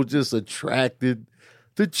people just attracted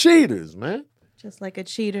to cheaters, man. Just like a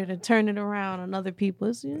cheater to turn it around on other people.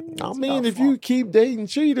 It's I mean, if you keep dating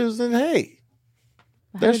cheaters, then hey,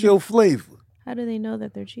 that's your flavor. How do they know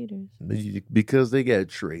that they're cheaters? Because they got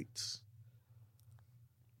traits.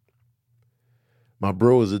 My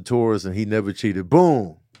bro is a Taurus and he never cheated.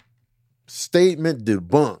 Boom. Statement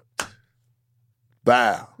debunked.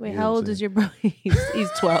 Bow. Wait, how old is your bro? He's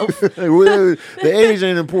 12. Well, the age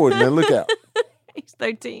ain't important, man. Look out. He's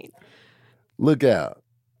 13. Look out.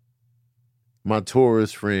 My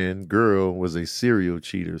Taurus friend, girl, was a serial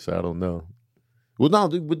cheater, so I don't know. Well, no,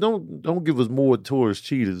 but don't give us more Taurus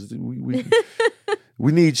cheaters.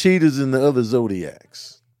 We need cheaters in the other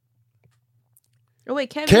zodiacs. Oh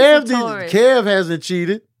wait, Kev hasn't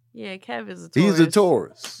cheated. Yeah, Kev is a Taurus. He's a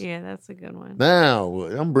Taurus. Yeah, that's a good one. Now,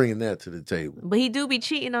 I'm bringing that to the table. But he do be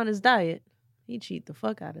cheating on his diet. He cheat the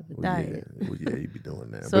fuck out of the diet. Yeah, he be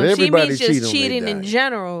doing that. So but if she everybody means just cheating in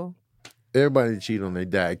general. Everybody cheat on their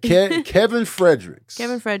diet. Kevin Fredericks.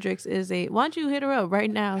 Kevin Fredericks is a... Why don't you hit her up right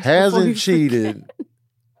now? Hasn't cheated.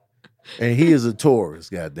 And he is a Taurus,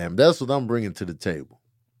 goddamn. That's what I'm bringing to the table.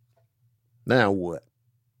 Now what?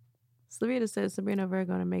 Slavita says Sabrina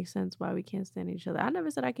Virgo, and it makes sense why we can't stand each other. I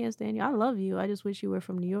never said I can't stand you. I love you. I just wish you were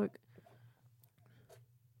from New York.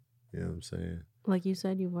 You know what I'm saying? Like you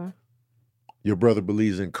said you were. Your brother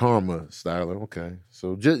believes in karma, Styler. Okay.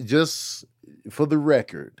 So just for the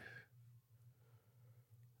record,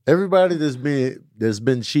 everybody that's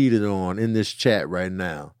been cheated on in this chat right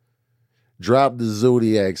now, drop the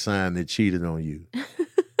zodiac sign that cheated on you.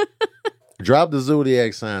 Drop the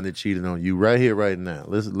zodiac sign that cheated on you right here, right now.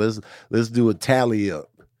 Let's do a tally up.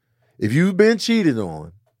 If you've been cheated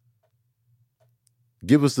on,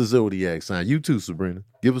 give us the zodiac sign. You too, Sabrina.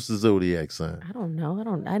 Give us the zodiac sign. I don't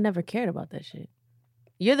know. I never cared about that shit.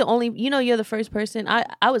 You're the only. You're the first person.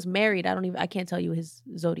 I was married. I can't tell you his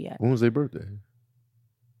zodiac. When was their birthday?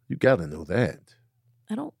 You gotta know that.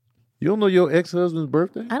 I don't. You don't know your ex-husband's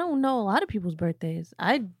birthday? I don't know a lot of people's birthdays.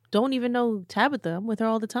 I don't even know Tabitha. I'm with her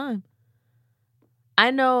all the time. I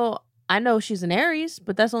know she's an Aries,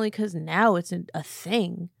 but that's only because now it's a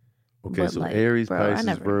thing. Okay, but so Aries,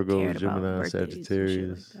 Pisces, Virgo, cared Gemini,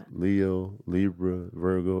 Sagittarius, like Leo, Libra,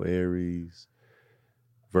 Virgo, Aries,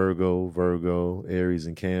 Virgo, Aries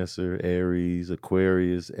and Cancer, Aries,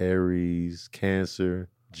 Aquarius, Aries, Cancer,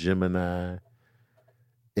 Gemini,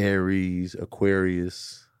 Aries,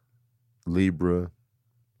 Aquarius, Libra,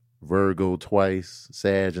 Virgo twice,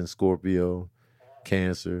 Sag and Scorpio,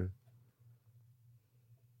 Cancer.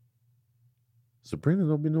 Sabrina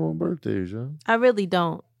don't be knowing birthdays, y'all. I really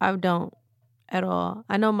don't. I don't at all.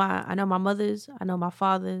 I know my mother's. I know my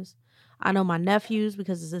father's. I know my nephew's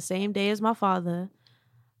because it's the same day as my father.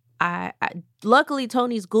 I luckily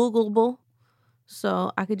Tony's Googleable,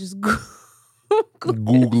 so I could just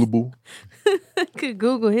Googleable. I could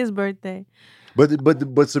Google his birthday.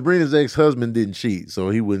 But Sabrina's ex-husband didn't cheat, so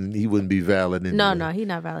he wouldn't be valid anyway. No, he's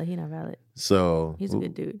not valid. So he's a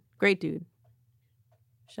good dude. Great dude.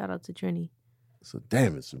 Shout out to Trini. So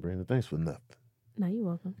damn it, Sabrina. Thanks for nothing. No, you're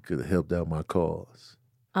welcome. You could have helped out my cause.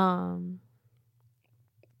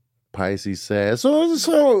 Pisces sad.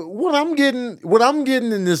 So what I'm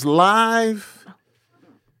getting in this live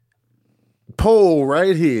poll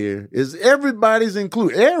right here is everybody's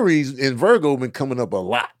included. Aries and Virgo been coming up a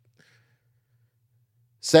lot.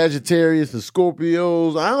 Sagittarius and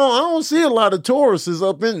Scorpios. I don't see a lot of Tauruses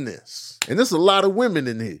up in this. And there's a lot of women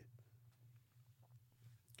in here.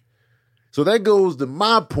 So that goes to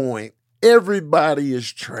my point. Everybody is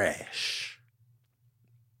trash.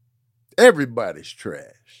 Everybody's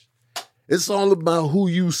trash. It's all about who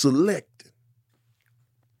you selected.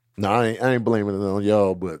 No, I ain't blaming it on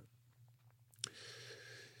y'all, but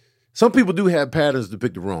some people do have patterns to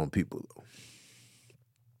pick the wrong people, though.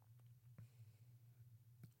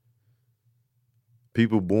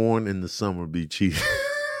 People born in the summer be cheated.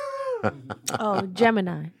 Oh,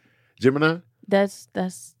 Gemini. Gemini? That's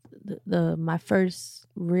the my first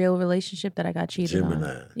real relationship that I got cheated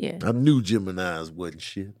Gemini. on. Yeah. I knew Geminis wasn't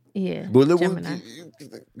shit. Yeah. But it Gemini.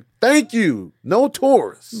 Thank you. No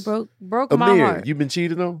Taurus. Broke my Amir, heart. you been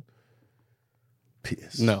cheated on?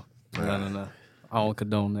 Piss. No. No. I don't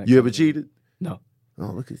condone that. You ever cheated? No.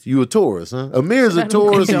 Oh, look at you. You a Taurus, huh? Amir's I a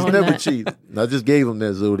don't Taurus. He's condone never that. cheated. I just gave him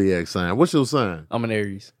that zodiac sign. What's your sign? I'm an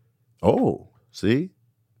Aries. Oh, see?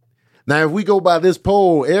 Now, if we go by this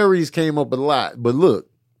poll, Aries came up a lot. But look,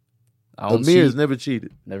 I don't Amir's cheat. never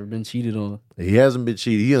cheated. Never been cheated on. He hasn't been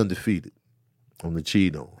cheated. He undefeated on the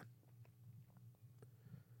cheat on.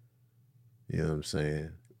 You know what I'm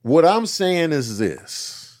saying? What I'm saying is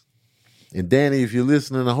this. And Danny, if you're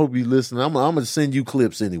listening, I hope you're listening. I'm going to send you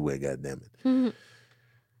clips anyway, goddammit.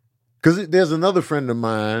 Because there's another friend of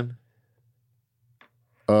mine,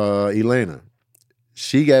 Elena.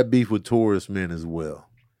 She got beef with Taurus men as well.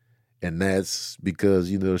 And that's because,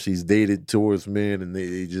 you know, she's dated Taurus men and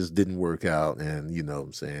they just didn't work out. And, you know what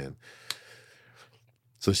I'm saying?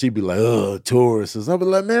 So she'd be like, oh, Tauruses. I'd be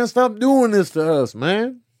like, man, stop doing this to us,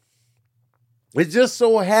 man. It just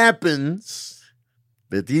so happens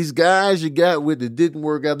that these guys you got with that didn't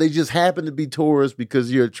work out, they just happen to be Taurus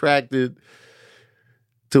because you're attracted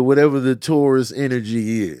to whatever the Taurus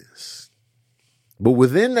energy is. But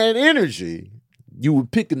within that energy, you were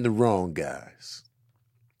picking the wrong guys.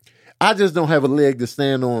 I just don't have a leg to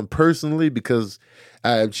stand on personally because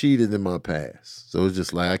I have cheated in my past. So it's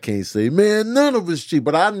just like I can't say, man, none of us cheat.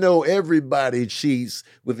 But I know everybody cheats.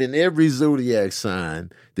 Within every zodiac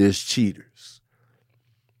sign, there's cheaters.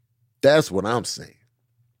 That's what I'm saying.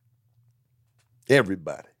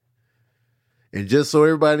 Everybody. And just so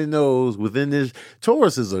everybody knows, within this,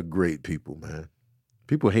 Tauruses are great people, man.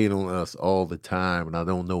 People hate on us all the time, and I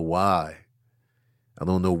don't know why. I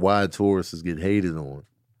don't know why Tauruses get hated on.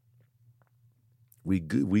 We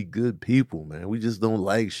good people, man. We just don't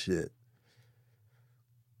like shit.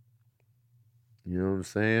 You know what I'm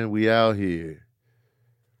saying? We out here.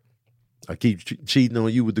 I keep cheating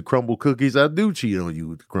on you with the crumble cookies. I do cheat on you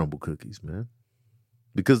with the crumble cookies, man.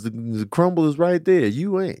 Because the crumble is right there.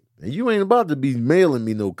 You ain't. And you ain't about to be mailing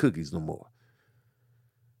me no cookies no more.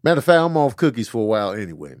 Matter of fact, I'm off cookies for a while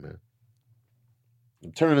anyway, man.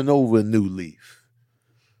 I'm turning over a new leaf.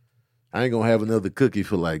 I ain't going to have another cookie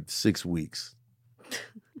for like 6 weeks.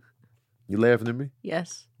 You laughing at me?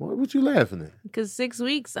 Yes. What you laughing at? Because 6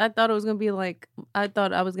 weeks, I thought it was going to be like, I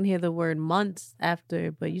thought I was going to hear the word months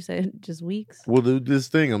after, but you said just weeks. Well, this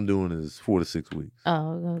thing I'm doing is 4 to 6 weeks.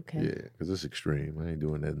 Oh, okay. Yeah, because it's extreme. I ain't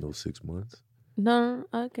doing that in no 6 months. No,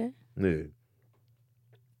 okay. Yeah.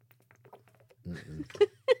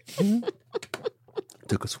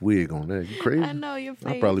 Took a swig on that. You crazy? I know your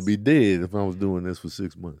face. I'd probably be dead if I was doing this for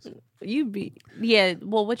 6 months. You'd be, yeah.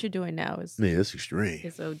 Well, what you're doing now is Yeah, it's extreme.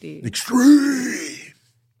 it's OD. Extreme.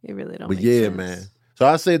 It really don't. But make yeah, sense. man. So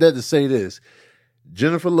I say that to say this: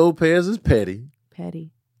 Jennifer Lopez is petty. Petty.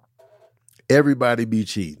 Everybody be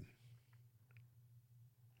cheating.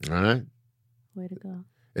 All right. Way to go.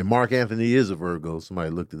 And Mark Anthony is a Virgo. Somebody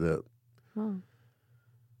looked it up. Oh.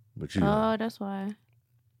 But you know, Oh, that's why.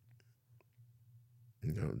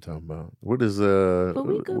 you know what I'm talking about. What is But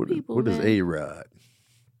we good people, what is man. A-Rod?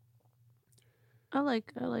 I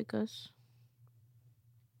like us.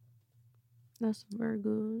 That's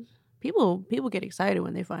Virgos. People get excited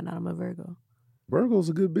when they find out I'm a Virgo. Virgo's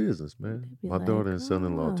a good business, man. They be My like, daughter and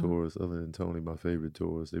son-in-law "Oh." Taurus, other than Tony, my favorite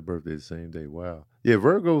Taurus. Their birthday the same day. Wow. Yeah,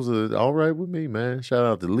 Virgo's are all right with me, man. Shout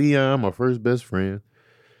out to Leon, my first best friend.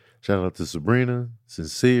 Shout out to Sabrina,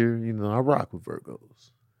 Sincere. You know, I rock with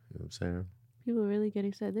Virgos. You know what I'm saying? People really get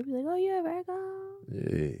excited. They be like, "Oh, you're a Virgo."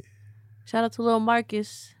 Yeah. Shout out to little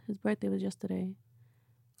Marcus. His birthday was yesterday.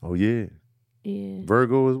 Oh, yeah. Yeah.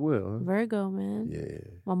 Virgo as well, huh? Virgo, man. Yeah.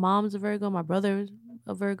 My mom's a Virgo. My brother's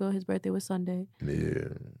a Virgo. His birthday was Sunday. Yeah.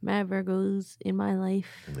 Mad Virgos in my life.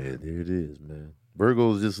 Yeah, there it is, man.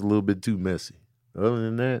 Virgo's just a little bit too messy. Other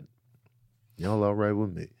than that, y'all all right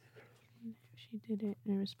with me. She did it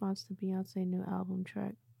in response to Beyonce's new album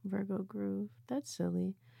track, Virgo Groove. That's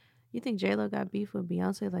silly. You think J-Lo got beef with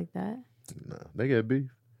Beyonce like that? Nah, they got beef.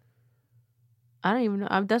 I don't even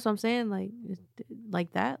know. That's what I'm saying. Like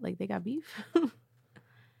that? Like they got beef?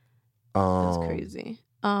 That's crazy.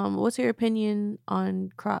 What's your opinion on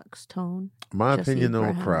Crocs, Tone? My Jesse opinion on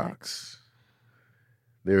Braham Crocs.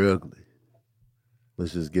 They're ugly.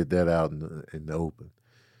 Let's just get that out in the open.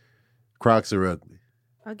 Crocs are ugly.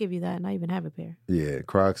 I'll give you that, and I even have a pair. Yeah,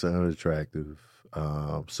 Crocs are unattractive.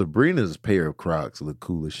 Sabrina's pair of Crocs look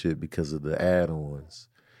cool as shit because of the add-ons.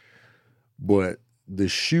 But the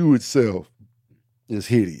shoe itself is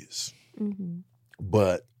hideous. Mm-hmm.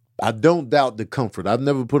 But I don't doubt the comfort. I've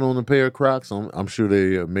never put on a pair of Crocs. I'm sure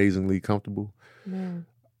they're amazingly comfortable. Yeah.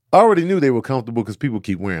 I already knew they were comfortable because people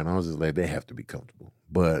keep wearing them. I was just like, they have to be comfortable.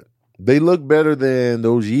 But they look better than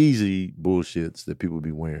those Yeezy bullshits that people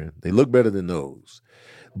be wearing. They look better than those.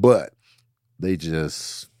 But they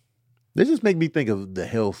just make me think of the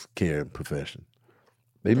healthcare profession.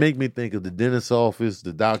 They make me think of the dentist's office,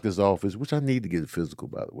 the doctor's office, which I need to get physical,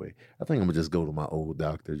 by the way. I think I'm gonna just go to my old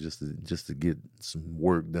doctor just to get some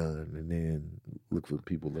work done and then look for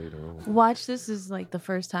people later on. Watch, this is like the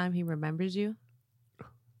first time he remembers you.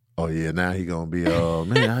 Oh yeah, now he gonna be, oh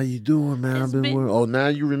man, how you doing, man? I've been working. Oh, now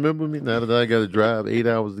you remember me? Now that I gotta drive 8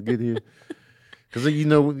 hours to get here? Because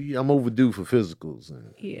I'm overdue for physicals.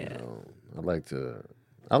 And, Yeah. I like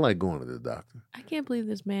going to the doctor. I can't believe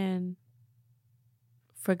this man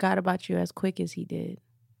forgot about you as quick as he did.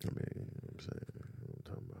 I mean, you know what I'm saying, what I'm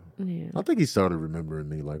talking about. Yeah. I think he started remembering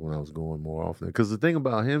me like when I was going more often. Because the thing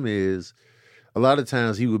about him is, a lot of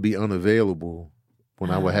times he would be unavailable when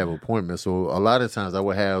I would have appointments. So a lot of times I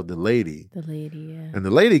would have the lady. The lady, yeah. And the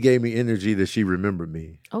lady gave me energy that she remembered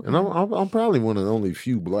me. Okay. And I'm probably one of the only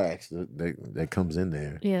few blacks that comes in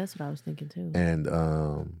there. Yeah, that's what I was thinking too. And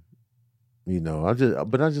I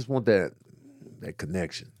just want that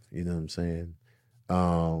connection. You know what I'm saying?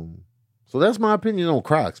 So that's my opinion on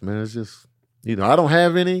Crocs, man. It's just, I don't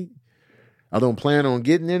have any. I don't plan on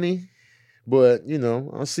getting any. But,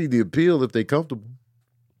 I see the appeal if they're comfortable.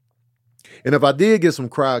 And if I did get some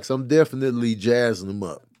Crocs, I'm definitely jazzing them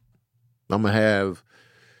up. I'm gonna have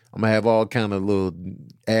all kind of little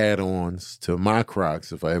add-ons to my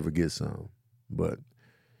Crocs if I ever get some. But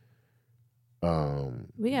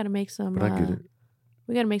we gotta make some. But I get it.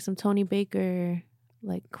 We gotta make some Tony Baker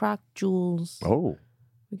like Croc jewels. Oh,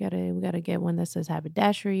 we gotta get one that says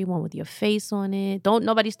haberdashery, one with your face on it. Don't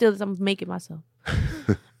nobody steal this. I'm gonna make it myself.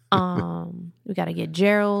 We gotta get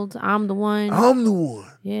Gerald. I'm the one.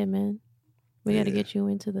 Yeah, man. We got to get you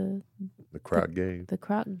into the Croc game. The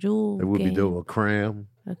Croc jewel It would game. be dope. A cram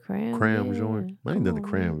Yeah. joint. I ain't done a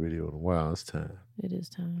cram video in a while. It's time. It is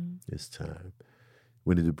time. It's time.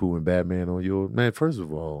 Winnie the Pooh and Batman on yours. Man, first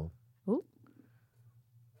of all, Ooh.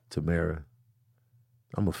 Tamara,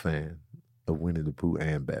 I'm a fan of Winnie the Pooh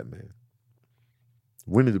and Batman.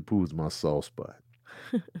 Winnie the Pooh is my soft spot.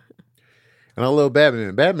 And I love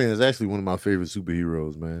Batman. Batman is actually one of my favorite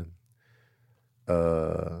superheroes, man.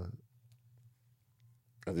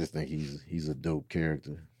 I just think he's a dope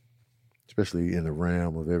character, especially in the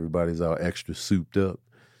realm of everybody's all extra souped up.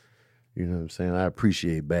 You know what I'm saying? I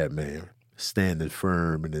appreciate Batman standing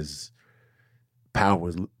firm in his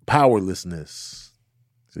powerlessness.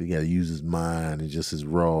 So you got to use his mind and just his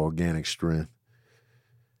raw organic strength.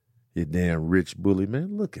 You damn rich bully,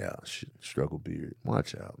 man. Look out, struggle beard.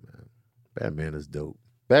 Watch out, man. Batman is dope.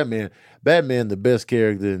 Batman, the best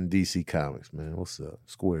character in DC Comics, man. What's up?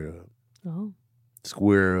 Square up. Oh.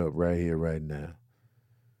 Square up right here, right now.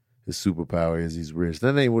 His superpower is he's rich.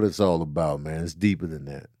 That ain't what it's all about, man. It's deeper than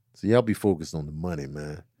that. So y'all be focused on the money,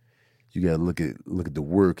 man. You gotta look at the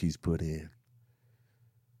work he's put in.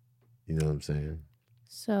 You know what I'm saying?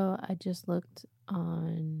 So I just looked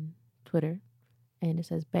on Twitter, and it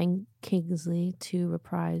says Ben Kingsley to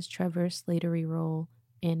reprise Trevor Slattery role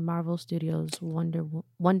in Marvel Studios' Wonder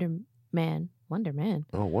Man.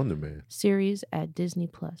 Oh, Wonder Man series at Disney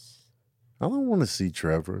Plus. I don't want to see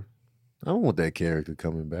Trevor. I don't want that character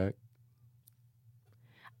coming back.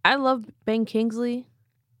 I love Ben Kingsley,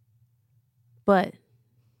 but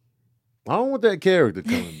I don't want that character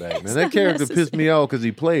coming back, man. That character pissed me off because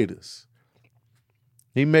he played us.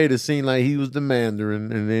 He made it seem like he was the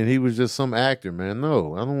Mandarin, and then he was just some actor, man.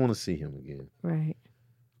 No, I don't want to see him again. Right.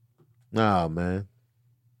 Nah, man.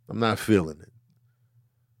 I'm not feeling it.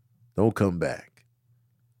 Don't come back.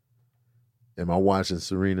 Am I watching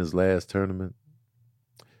Serena's last tournament?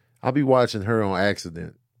 I'll be watching her on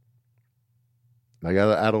accident. Like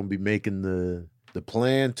I don't be making the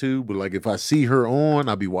plan to, but like if I see her on,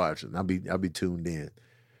 I'll be watching. I'll be tuned in.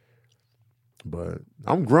 But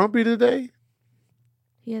I'm grumpy today.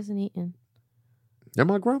 He hasn't eaten.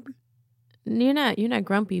 Am I grumpy? You're not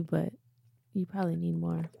grumpy, but you probably need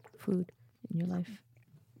more food in your life.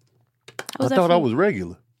 I thought I was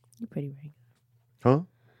regular. You're pretty regular. Huh?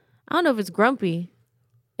 I don't know if it's grumpy.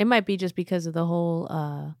 It might be just because of the whole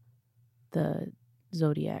the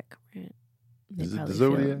Zodiac rant. Is it the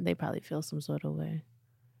Zodiac? They probably feel some sort of way.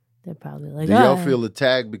 They're probably like, Do y'all "Ah." feel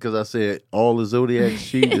attacked because I said all the Zodiac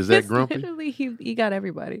sheet? Is that It's grumpy? literally, he got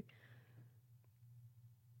everybody.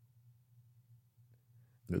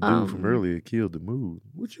 The dude from earlier killed the mood.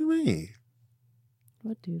 What you mean?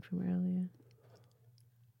 What dude from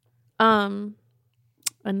earlier?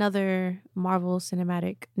 Another Marvel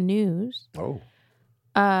Cinematic news. Oh.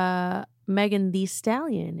 Megan Thee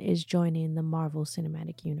Stallion is joining the Marvel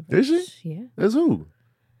Cinematic Universe. Is she? Yeah. That's who?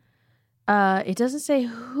 It doesn't say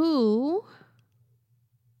who,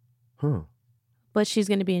 Huh. but she's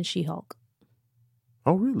going to be in She-Hulk,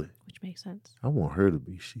 Oh, really? which makes sense. I want her to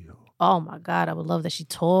be She-Hulk. Oh my God, I would love that. She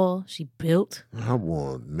tall, she built. I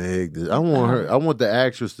want Meg. I want her. I want the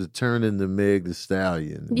actress to turn into Meg the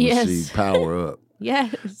Stallion when Yes. she power up.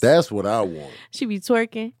 Yes. That's what I want. She be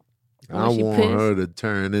twerking. I When she want pissed. her to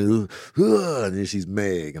turn into, and then she's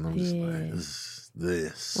Meg, and I'm just Yeah. like,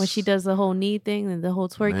 this. When she does the whole knee thing and the whole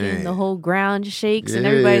twerking, Man. the whole ground shakes and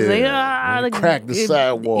everybody's like, ah, And like, crack the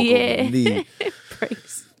sidewalk yeah. on the knee.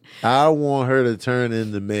 Breaks. I want her to turn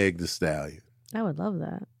into Meg the Stallion. I would love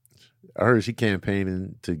that. I heard she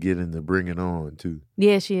campaigning to get into Bring It On too.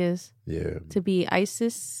 Yeah, she is. Yeah, To be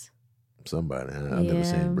Isis. somebody. I've never Yeah.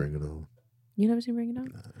 seen Bring It On. You never seen Bring It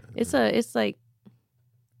On? It's like,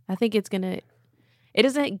 I think it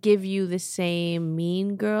doesn't give you the same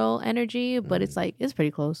Mean Girl energy, but it's like, it's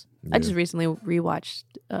pretty close. I Yeah. just recently rewatched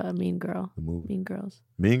Mean The movie. Mean Girls.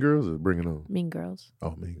 Mean Girls or Bring It On? Mean Girls.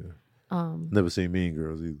 Oh, Mean Girls. Never seen Mean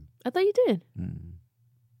Girls either. I thought you did. Mm.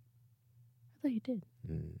 I thought you did.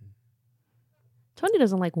 Mm. Tony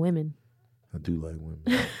doesn't like women. I do like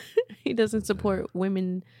women. He doesn't support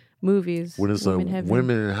women movies. When it's a heavy.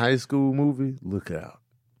 women in high school movie, look out.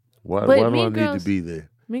 Why But do I Mean need Girls- to be there?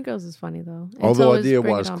 Mean Girls is funny though. And Although so I is did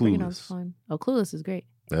Bring It watch On. Bring It On's Clueless. fun. Oh, Clueless is great.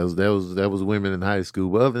 That was women in high school.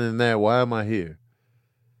 But other than that, why am I here?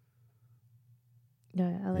 Yeah, I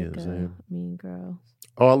You like know what I'm saying? Mean Girls.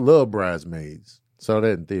 Oh, I love Bridesmaids. Saw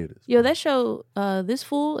that in theaters. Yo, that show, This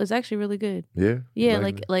Fool, is actually really good. Yeah. Yeah,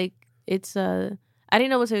 Like like it's I didn't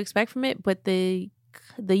know what to expect from it, but the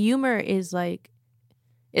humor is like,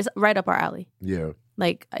 it's right up our alley. yeah.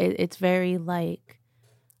 Like it's very like,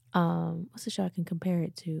 what's the show I can compare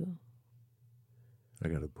it to? I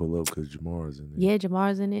got to pull up because Jamar's in there. Yeah,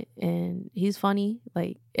 Jamar's in it, and he's funny.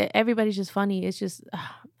 Like everybody's just funny. It's just I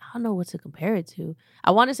don't know what to compare it to. I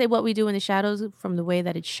want to say What We Do in the Shadows from the way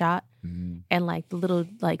that it's shot, Mhm. and like the little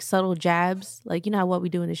like subtle jabs. Like you know how What We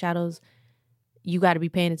Do in the Shadows, you got to be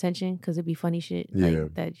paying attention because it'd be funny shit like, Yeah.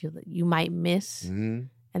 that you might miss, Mhm.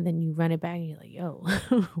 and then you run it back and you're like, yo,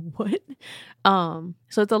 what?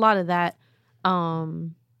 So it's a lot of that.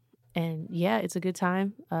 And yeah, it's a good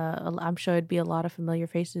time. I'm sure it'd be a lot of familiar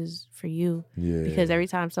faces for you Yeah. because every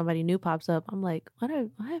time somebody new pops up, I'm like, why do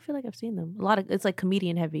I feel like I've seen them? It's like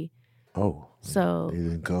comedian heavy. Oh. So They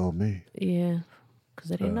didn't call me. yeah,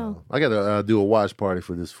 because I didn't know. I got to do a watch party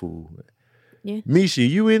for this fool. Yeah. Misha,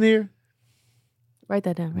 you in here? Write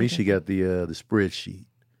that down. Misha got the spreadsheet.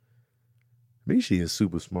 Misha is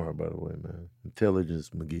super smart, by the way, man.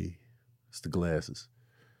 Intelligence McGee. It's the glasses.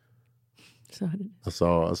 So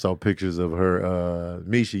I saw pictures of her.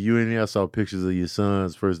 Misha, you in here? I saw pictures of your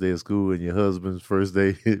son's first day of school and your husband's first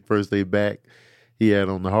day back. He had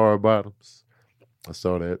on the hard bottoms. I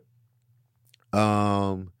saw that.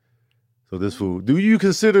 So this fool. Do you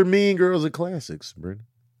consider Mean Girls a classic, Brenda?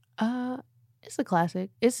 it's a classic.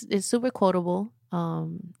 It's super quotable.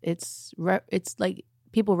 It's like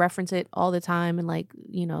people reference it all the time, and like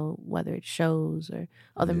whether it's shows or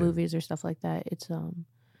other Yeah. movies or stuff like that. It's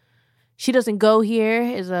She Doesn't Go Here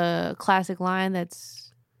is a classic line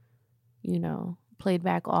that's played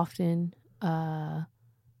back often.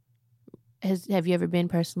 Have you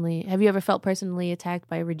ever felt personally attacked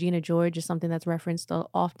by Regina George? Is something that's referenced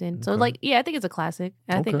often. So Okay. I think it's a classic.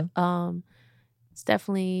 And I think it's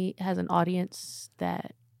definitely has an audience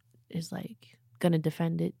that is like gonna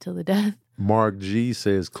defend it till the death. Mark G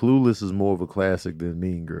says Clueless is more of a classic than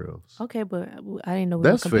Mean Girls. Okay, but I didn't know we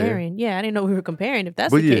That's were fair. comparing. Yeah, I didn't know we were comparing. If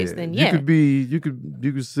that's But the case, then yeah. you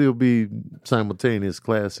could still be simultaneous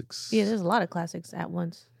classics. Yeah, there's a lot of classics at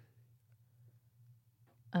once.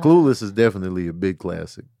 Clueless is definitely a big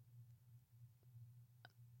classic.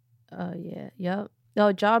 Yeah, yep.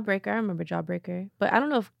 Oh, Jawbreaker. I remember Jawbreaker, but I don't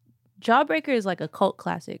know if Jawbreaker is like a cult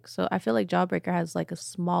classic. So I feel like Jawbreaker has like a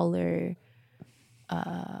smaller,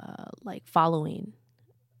 like following.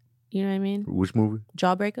 You know what I mean? Which movie?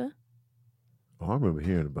 Jawbreaker. Oh, I remember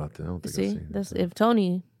hearing about that. I don't think I've See, seen that's that. if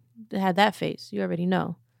Tony had that face, you already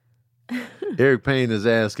know. Eric Payne is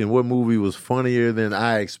asking what movie was funnier than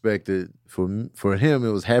I expected. For him, it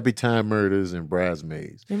was Happy Time Murders and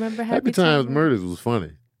Bridesmaids. Remember Happy Times Murders was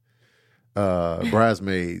funny.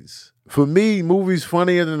 Bridesmaids. For me, movies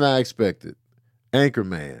funnier than I expected.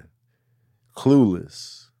 Anchorman,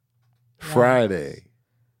 Clueless, Friday.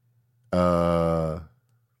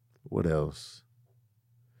 What else?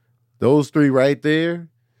 Those three right there,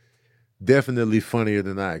 definitely funnier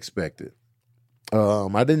than I expected.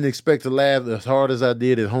 I didn't expect to laugh as hard as I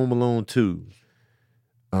did at Home Alone 2.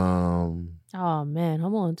 Oh man,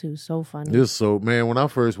 Home Alone 2 is so funny. It's so, man, when I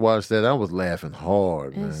first watched that, I was laughing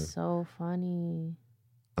hard, man. It's so funny.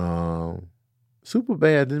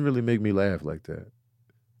 Superbad didn't really make me laugh like that.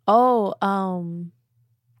 Oh,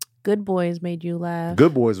 Good Boys made you laugh.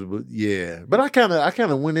 Good Boys, yeah. But I kind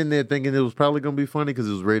of went in there thinking it was probably going to be funny because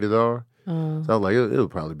it was rated R. So I was like, it'll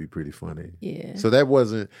probably be pretty funny. Yeah. So that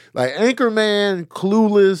wasn't, like, Anchorman,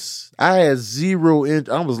 Clueless, I had zero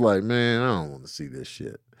I was like, man, I don't want to see this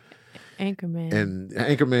shit. Anchorman. And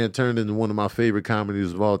Anchorman turned into one of my favorite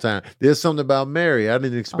comedies of all time. There's something about Mary. I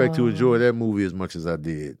didn't expect to enjoy that movie as much as I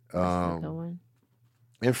did. That's a good one.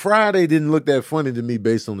 And Friday didn't look that funny to me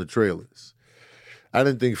based on the trailers. I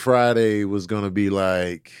didn't think Friday was going to be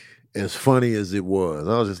like as funny as it was.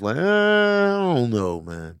 I was just like, I don't know,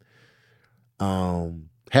 man.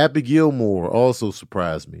 Happy Gilmore also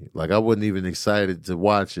surprised me. Like, I wasn't even excited to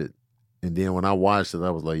watch it. And then when I watched it,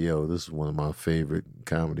 I was like, yo, this is one of my favorite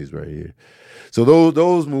comedies right here. So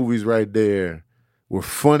those movies right there were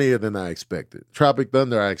funnier than I expected. Tropic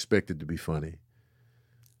Thunder, I expected to be funny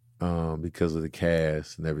because of the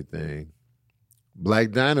cast and everything.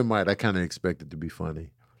 Black Dynamite, I kind of expected to be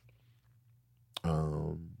funny.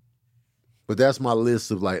 But that's my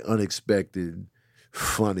list of, like, unexpected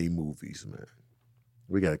funny movies, man.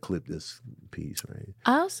 We got to clip this piece, right?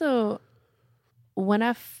 I also, when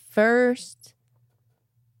I first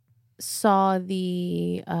saw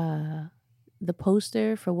the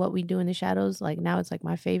poster for What We Do in the Shadows, like, now it's like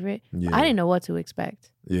my favorite. Yeah. I didn't know what to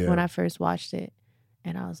expect Yeah. when I first watched it.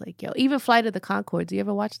 And I was like, yo, even Flight of the Conchords, you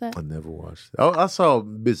ever watch that? I never watched it. I saw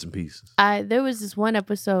bits and pieces. There was this one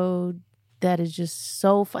episode that is just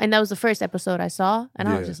so fun. And that was the first episode I saw. And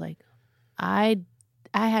I was just like, I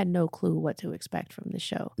had no clue what to expect from the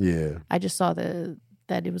show. Yeah. I just saw that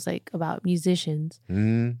it was like about musicians.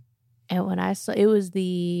 Mm-hmm. And when I saw, it was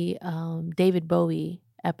the David Bowie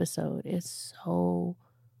episode. It's so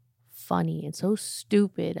funny and so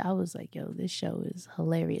stupid. I was like, yo, this show is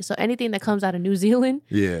hilarious. So anything that comes out of New Zealand,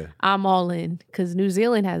 Yeah. I'm all in, because New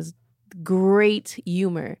Zealand has great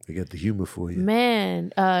humor. They got the humor for you.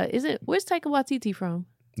 Man, where's Taika Waititi from?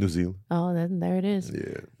 New Zealand. Oh, there it is.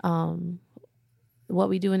 Yeah. What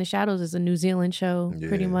We Do in the Shadows is a New Zealand show,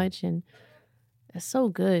 pretty much, and it's so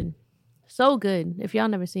good. So good. If y'all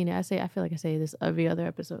never seen it, I feel like I say this every other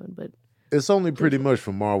episode, but It's only pretty much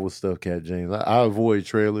for Marvel stuff, Cat James. I avoid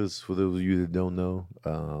trailers for those of you that don't know.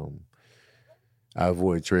 I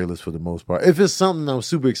avoid trailers for the most part. If it's something I'm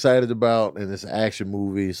super excited about and it's an action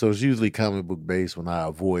movie, so it's usually comic book based when I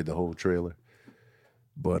avoid the whole trailer.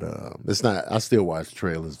 But it's not. I still watch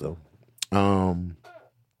trailers though.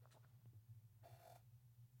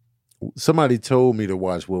 Somebody told me to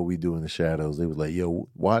watch What We Do in the Shadows. They was like, yo,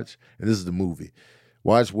 watch, and this is the movie.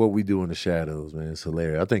 Watch What We Do in the Shadows, man. It's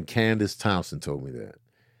hilarious. I think Candace Thompson told me that.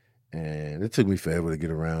 And it took me forever to get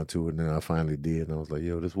around to it, and then I finally did, and I was like,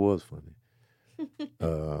 yo, this was funny.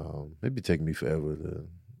 Maybe taking me forever to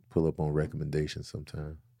pull up on recommendations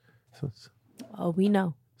sometimes. oh, we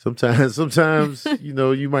know. Sometimes, you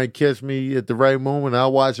know, you might catch me at the right moment.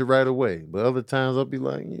 I'll watch it right away. But other times I'll be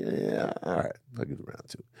like, yeah, all right, I'll get around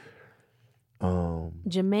to it.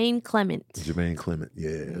 Jermaine Clement.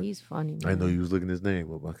 Yeah. He's funny, man. I know you was looking his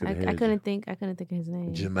name up. I couldn't think of his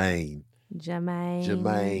name. Jermaine.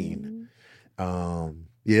 Jermaine.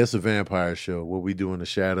 Yeah, it's a vampire show. What We Do in the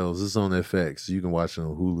Shadows. It's on FX. You can watch it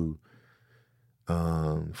on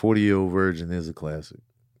Hulu. 40-Year-Old Virgin is a classic.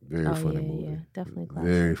 Very funny movie. Yeah, definitely classic.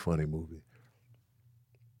 Very funny movie.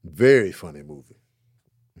 Very funny movie.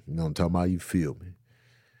 You know what I'm talking about? You feel me.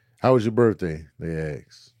 How was your birthday? They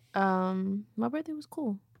asked. My birthday was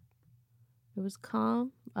cool. It was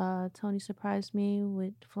calm. Tony surprised me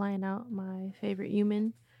with flying out my favorite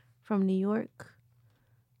human from New York.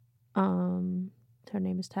 Her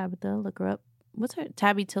name is Tabitha. Look her up. What's her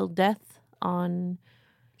Tabby Till Death on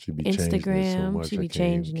Instagram? She be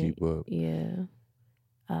changing it. Keep up. Yeah.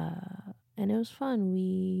 And it was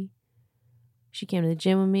fun. She came to the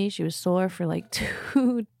gym with me. She was sore for like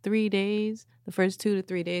 2-3 days. The first 2 to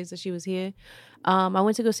 3 days that she was here. I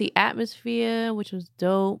went to go see Atmosphere, which was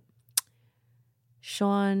dope.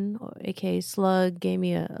 Sean, aka Slug, gave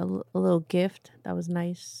me a little gift. That was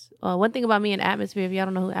nice. One thing about me and Atmosphere, if y'all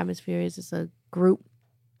don't know who Atmosphere is, it's a group,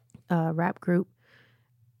 rap group.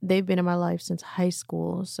 They've been in my life since high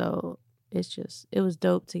school. So it was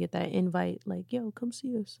dope to get that invite. Like, yo, come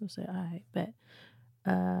see us. I said, all right, bet.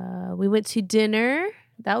 We went to dinner.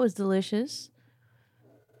 That was delicious.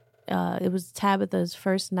 It was Tabitha's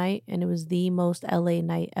first night, and it was the most LA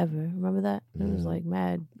night ever. Remember that? It was like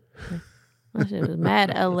mad. It was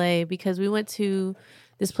mad LA because we went to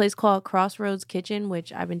this place called Crossroads Kitchen,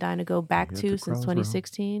 which I've been dying to go back to since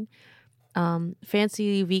 2016.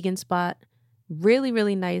 Fancy vegan spot. Really,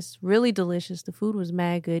 really nice. Really delicious. The food was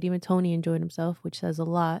mad good. Even Tony enjoyed himself, which says a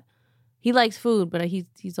lot. He likes food, but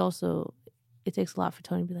he's also, it takes a lot for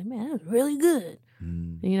Tony to be like, man, that was really good.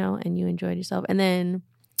 You know, and you enjoyed yourself. And then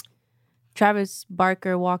Travis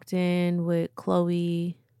Barker walked in with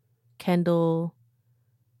Chloe, Kendall,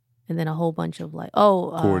 and then a whole bunch of like,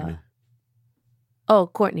 Courtney.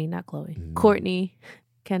 Courtney, not Chloe. Courtney,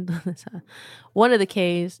 Kendall, one of the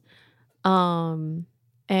K's. And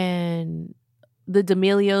the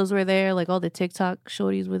D'Amelios were there, like all the TikTok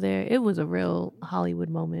shorties were there. It was a real Hollywood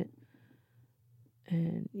moment.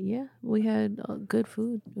 And yeah, we had good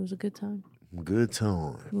food. It was a good time. Good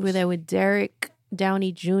time. We were there with Derek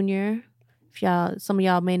Downey Jr. Some of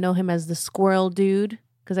y'all may know him as the Squirrel Dude,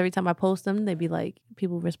 because every time I post them, they'd be like,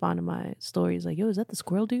 people respond to my stories like, yo, is that the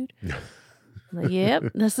Squirrel Dude? I'm like, yep,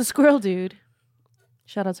 that's the Squirrel Dude.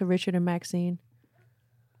 Shout out to Richard and Maxine.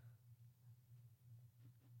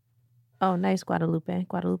 Oh, nice, Guadalupe.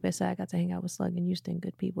 Guadalupe said I got to hang out with Slug in Houston.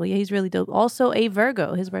 Good people. Yeah, he's really dope. Also a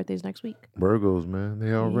Virgo. His birthday's next week. Virgos, man.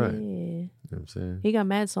 They all right. Yeah. You know what I'm saying? He got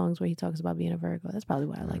mad songs where he talks about being a Virgo. That's probably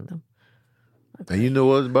why I like them. And you know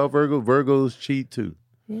what's about Virgo? Virgos cheat too.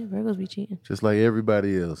 Yeah, Virgos be cheating. Just like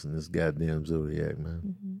everybody else in this goddamn zodiac, man.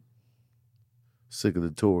 Mm-hmm. Sick of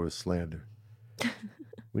the Taurus slander.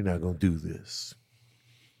 We're not gonna do this.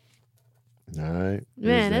 All right,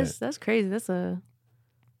 Man, that's crazy.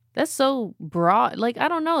 That's so broad. Like, I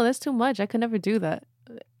don't know. That's too much. I could never do that.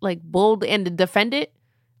 Like, bold and to defend it.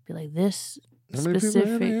 Be like, this How many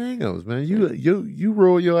specific. people have hangups, man? You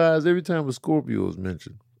roll your eyes every time a Scorpio is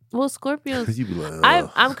mentioned. Well, Scorpios. You be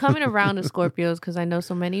like, I'm coming around to Scorpios because I know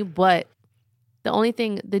so many. But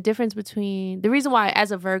the difference between the reason why,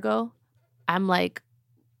 as a Virgo, I'm like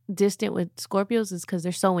distant with Scorpios is because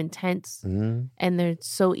they're so intense and they're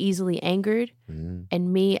so easily angered.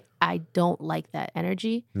 And me, I don't like that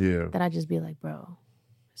energy. Yeah. That I just be like, bro,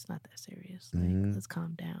 it's not that serious. Like, let's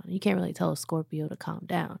calm down. You can't really tell a Scorpio to calm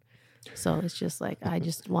down. So it's just like, I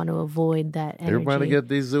just want to avoid that energy. Everybody got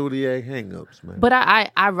these zodiac hangups, man. But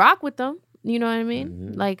I rock with them. You know what I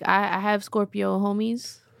mean? Like, I have Scorpio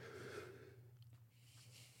homies.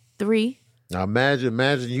 3. Now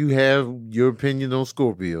imagine you have your opinion on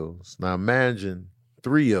Scorpios. Now imagine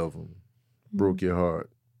 3 of them broke your heart.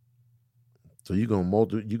 So you're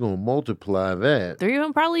gonna multiply that. 3 of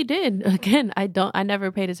them probably did. Again, I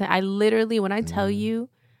never paid attention. I literally, when I tell you,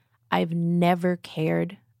 I've never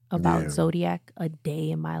cared about Zodiac a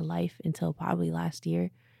day in my life until probably last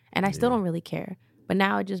year. And I still don't really care. But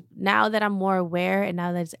now that I'm more aware and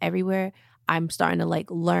now that it's everywhere, I'm starting to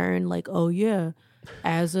like learn like, oh yeah,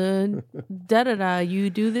 as a da-da-da,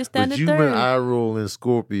 you do this, that, and But the you've third. been eye rolling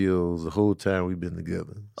Scorpios the whole time we've been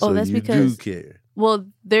together. Oh, So that's you because- do care. Well,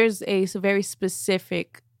 there's a very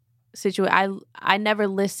specific situation. I never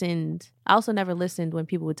listened. I also never listened when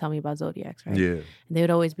people would tell me about zodiacs, right? Yeah. And they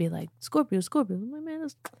would always be like, Scorpio. I'm like, man,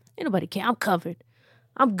 ain't nobody care. I'm covered.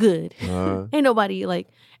 I'm good. Ain't nobody like.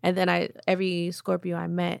 And then every Scorpio I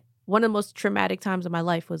met, one of the most traumatic times of my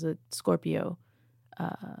life was a Scorpio's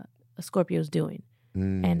doing.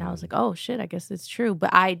 And I was like, oh shit, I guess it's true.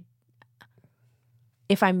 But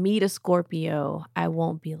if I meet a Scorpio, I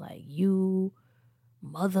won't be like, you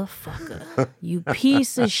motherfucker, you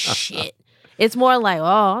piece of shit. It's more like,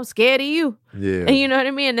 oh, I'm scared of you. Yeah. And you know what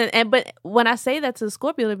I mean? But when I say that to a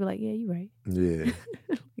Scorpio, they'll be like, yeah, you're right. Yeah.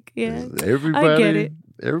 Like, yeah, Everybody, I get it.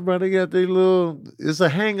 Everybody got their little. It's a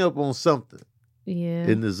hang up on something Yeah.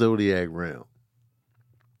 in the zodiac realm,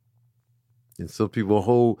 and some people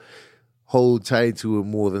hold tight to it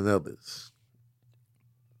more than others.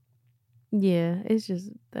 Yeah, it's just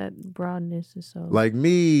that broadness is so. Like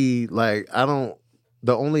me, like I don't.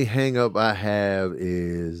 The only hang up I have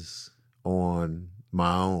is on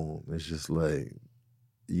my own. It's just like,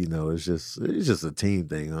 it's just a team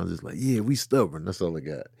thing. I'm just like, yeah, we stubborn. That's all I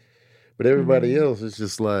got. But everybody else is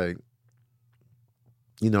just like,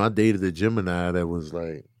 I dated a Gemini that was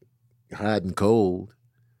like hot and cold.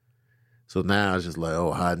 So now it's just like,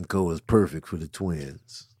 oh, hot and cold is perfect for the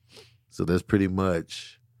twins. So that's pretty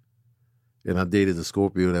much. And I dated a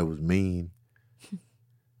Scorpio that was mean.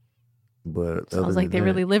 But sounds like they're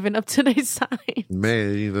really living up to their sign.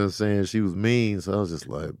 Man, you know what I'm saying? She was mean, so I was just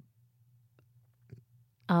like,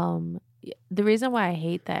 the reason why I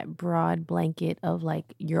hate that broad blanket of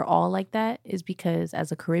like you're all like that is because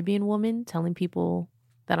as a Caribbean woman telling people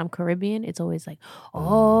that I'm Caribbean, it's always like,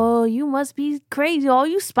 oh, you must be crazy. Oh,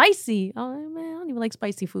 you spicy. Oh man, I don't even like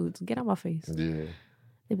spicy foods. Get out my face. Yeah.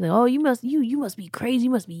 They'd be like, oh, you must be crazy. You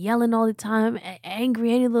must be yelling all the time,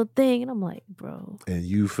 angry, any little thing. And I'm like, bro. And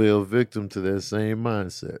you fell victim to that same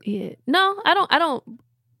mindset. Yeah. No,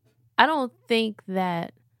 I don't think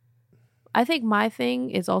that. I think my thing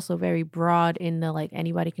is also very broad in the like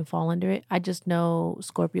anybody can fall under it. I just know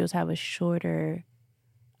Scorpios have a shorter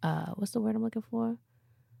what's the word I'm looking for?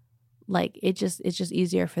 Like it's just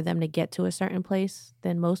easier for them to get to a certain place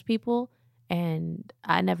than most people. And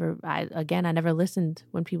I never listened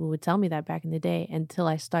when people would tell me that back in the day until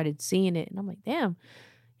I started seeing it. And I'm like, damn,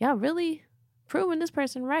 y'all really proving this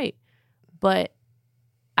person right. But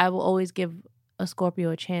I will always give a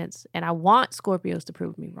Scorpio a chance. And I want Scorpios to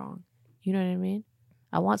prove me wrong. You know what I mean?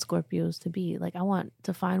 I want Scorpios to be like, I want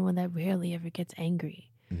to find one that rarely ever gets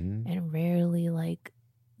angry and rarely like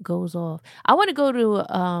goes off. I want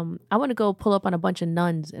to go pull up on a bunch of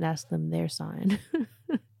nuns and ask them their sign.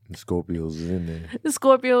 Scorpios is in there. The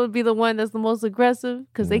Scorpio would be the one that's the most aggressive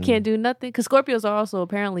because they can't do nothing. Because Scorpios are also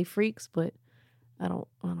apparently freaks, but I don't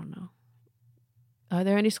know. Are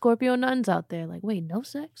there any Scorpio nuns out there? Like, wait, no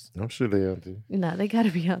sex? I'm sure they out there. Nah, they got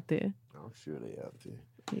to be out there. I'm sure they out there.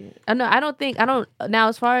 Yeah. Now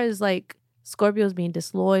as far as like Scorpios being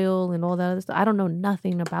disloyal and all that other stuff, I don't know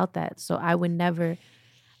nothing about that. So I would never,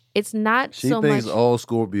 it's not She so thinks much. all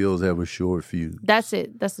Scorpios have a short fuse. That's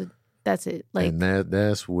it. That's it. Like, and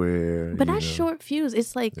that's where, but not short fuse.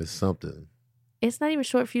 It's like, it's something. it's not even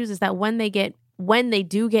short fuse. It's that when they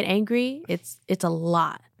do get angry, it's a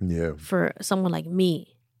lot Yeah. for someone like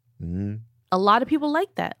me. Mm-hmm. A lot of people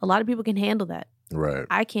like that. A lot of people can handle that. Right.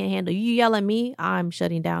 I can't handle you yell at me, I'm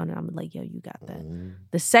shutting down and I'm like, yo, you got that. Mm-hmm.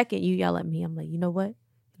 The second you yell at me, I'm like, you know what?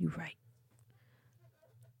 You right.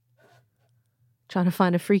 Trying to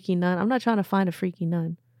find a freaky nun. I'm not trying to find a freaky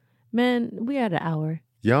nun. Man, we at an hour.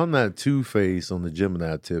 Y'all not two-faced on the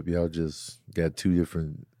Gemini tip. Y'all just got two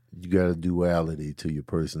different, you got a duality to your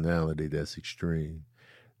personality that's extreme.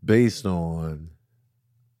 Based on,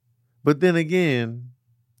 but then again,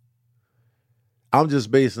 I'm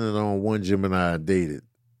just basing it on one Gemini I dated.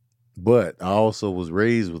 But I also was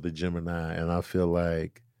raised with a Gemini, and I feel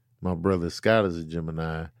like my brother Scott is a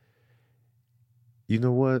Gemini. You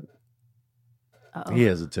know what? Uh-oh. He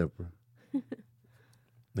has a temper.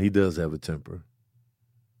 He does have a temper.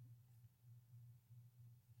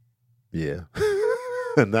 Yeah.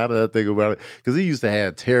 Now that I think about it, because he used to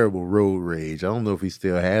have terrible road rage. I don't know if he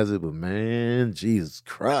still has it, but man, Jesus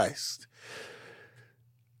Christ.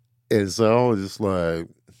 And so I was just like,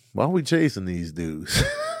 why are we chasing these dudes?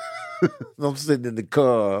 I'm sitting in the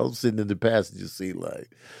car. I'm sitting in the passenger seat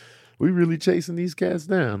like, we really chasing these cats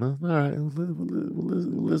down, huh? All right,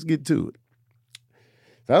 let's get to it.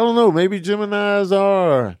 I don't know. Maybe Geminis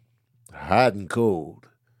are hot and cold.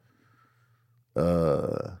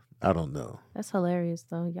 I don't know. That's hilarious,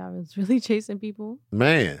 though. Y'all was really chasing people.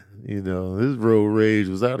 Man, you know, his road rage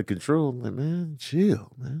was out of control. I'm like, man,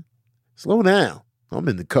 chill, man. Slow down. I'm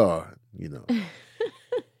in the car, you know.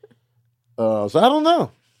 So I don't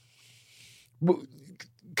know. But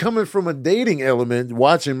coming from a dating element,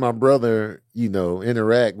 watching my brother, you know,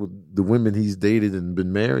 interact with the women he's dated and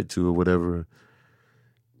been married to or whatever,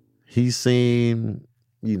 he seemed,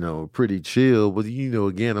 you know, pretty chill. But, you know,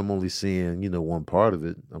 again, I'm only seeing, you know, one part of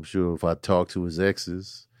it. I'm sure if I talk to his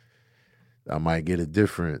exes, I might get a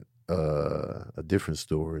different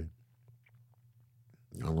story.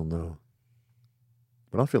 I don't know.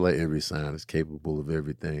 But I feel like every sign is capable of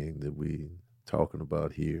everything that we talking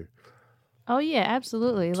about here. Oh, yeah,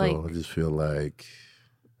 absolutely. So like, I just feel like,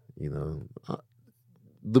 you know,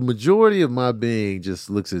 the majority of my being just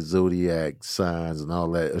looks at zodiac signs and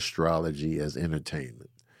all that astrology as entertainment.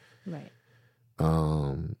 right.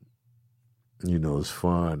 You know, it's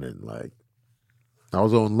fun. And like, I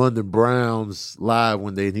was on London Brown's live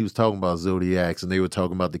one day and he was talking about zodiacs and they were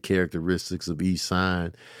talking about the characteristics of each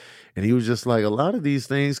sign. And he was just like, a lot of these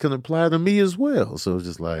things can apply to me as well. So it's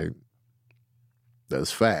just like,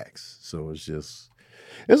 that's facts. So it's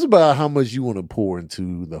about how much you want to pour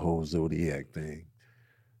into the whole zodiac thing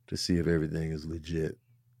to see if everything is legit.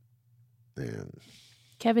 And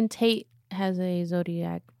Kevin Tate has a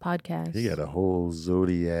Zodiac podcast. he got a whole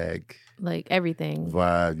zodiac like everything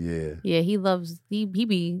vibe, yeah. Yeah, he loves he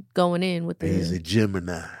be going in with the He's a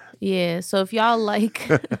Gemini. Yeah, so if y'all like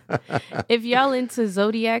if y'all into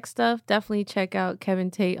Zodiac stuff, definitely check out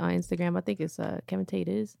Kevin Tate on Instagram. I think it's Kevin Tate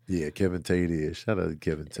is. Yeah, Kevin Tate is. Shout out to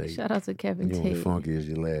Kevin Tate. Shout out to Kevin You're Tate. only funky as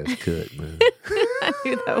your last cut, man. I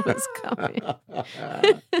knew that was coming.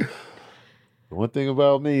 One thing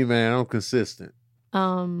about me, man, I'm consistent.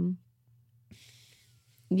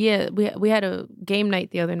 Yeah, we had a game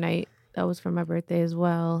night the other night. That was for my birthday as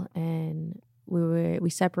well, and we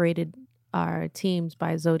separated our teams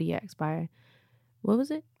by zodiacs. By what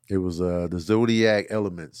was it? It was the zodiac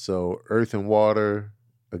elements. So earth and water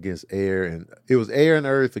against air, and it was air and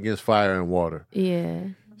earth against fire and water. Yeah.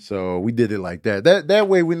 So we did it like that. That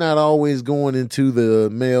way we're not always going into the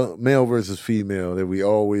male versus female that we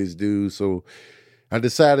always do. So I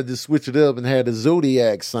decided to switch it up and had the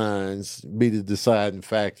zodiac signs be the deciding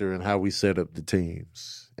factor in how we set up the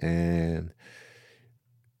teams. And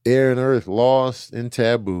air and earth lost in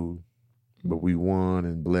taboo, but we won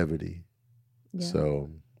in brevity. Yeah. So,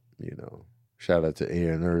 shout out to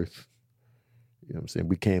air and earth. You know what I'm saying?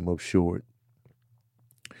 We came up short.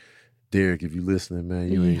 Derek, if you listening,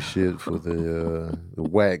 man, you ain't shit for the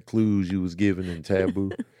whack clues you was given in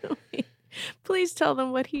taboo. Please tell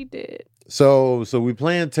them what he did. So we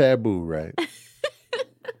playing taboo, right?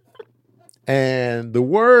 And the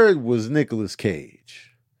word was Nicolas Cage.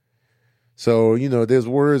 So, there's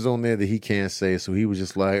words on there that he can't say. So he was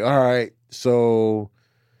just like, all right. So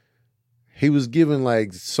he was given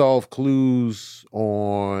like soft clues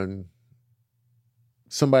on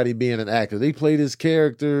somebody being an actor. They play this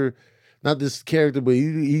character, not this character, but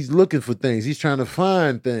he's looking for things. He's trying to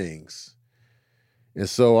find things. And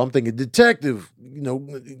so I'm thinking detective,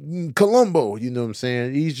 Columbo, you know what I'm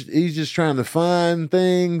saying? He's just trying to find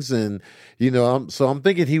things. And, I'm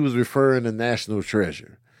thinking he was referring to National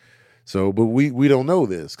Treasure. So, but we don't know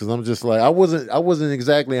this because I'm just like, I wasn't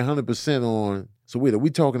exactly 100% on. So wait, are we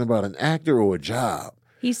talking about an actor or a job?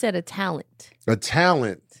 He said a talent. A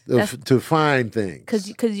talent to find things. Because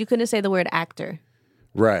you couldn't say the word actor.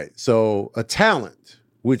 Right. So a talent,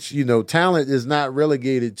 which, talent is not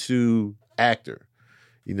relegated to actor.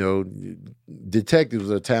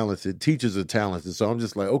 Detectives are talented, teachers are talented. So I'm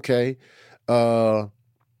just like, okay,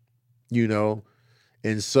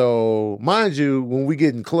 and so mind you, when we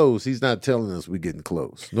getting close, he's not telling us we're getting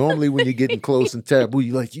close. Normally when you're getting close in taboo,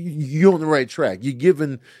 you're like, you're on the right track.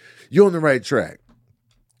 You're on the right track.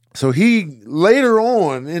 So he later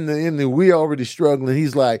on in the we already struggling.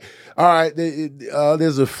 He's like, all right,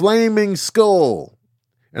 there's a flaming skull.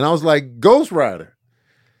 And I was like, Ghost Rider.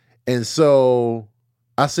 And so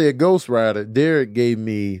I said Ghost Rider. Derek gave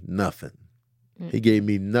me nothing. He gave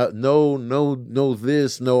me no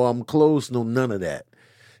this, no I'm close, no none of that.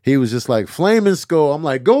 He was just like Flaming Skull. I'm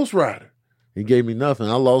like Ghost Rider. He gave me nothing.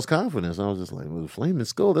 I lost confidence. I was just like, well, Flaming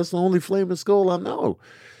Skull. That's the only Flaming Skull I know.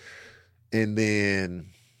 And then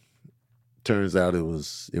turns out it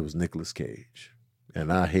was Nicolas Cage,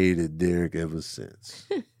 and I hated Derek ever since.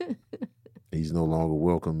 He's no longer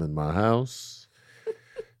welcome in my house.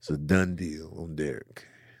 It's a done deal on Derek.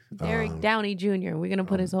 Derek Downey Jr. We're gonna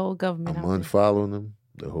put his whole government. I'm out unfollowing him,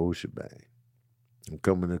 the whole shebang. I'm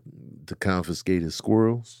coming to confiscate his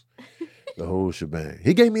squirrels, the whole shebang.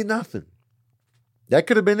 He gave me nothing. That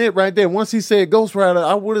could have been it right there. Once he said Ghost Rider,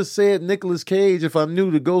 I would have said Nicolas Cage if I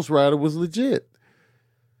knew the Ghost Rider was legit.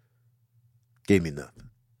 Gave me nothing.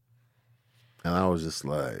 And I was just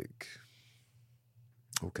like,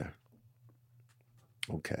 okay.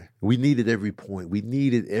 We needed every point.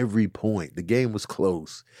 The game was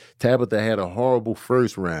close. Tabitha had a horrible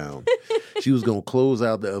first round. She was going to close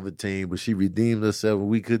out the other team, but she redeemed herself, and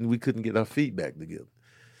we couldn't get our feet back together.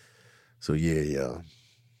 So yeah.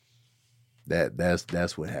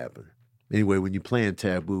 That's what happened. Anyway, when you're playing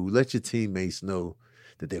taboo, let your teammates know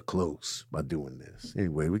that they're close by doing this.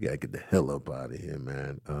 Anyway, we got to get the hell up out of here,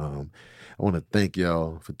 man. I want to thank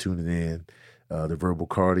y'all for tuning in. The Verbal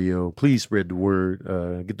Cardio. Please spread the word.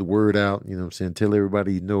 Get the word out. You know what I'm saying? Tell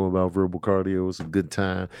everybody you know about Verbal Cardio. It's a good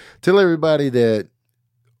time. Tell everybody that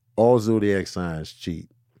all zodiac signs cheat.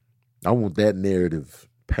 I want that narrative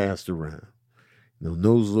passed around.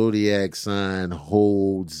 No zodiac sign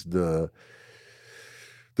holds the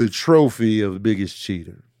trophy of the biggest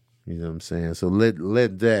cheater. You know what I'm saying? So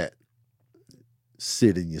let that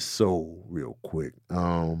sit in your soul real quick.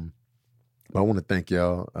 I want to thank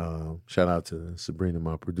y'all. Shout out to Sabrina,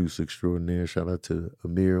 my producer extraordinaire. Shout out to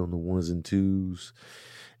Amir on the ones and twos.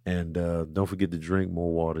 And don't forget to drink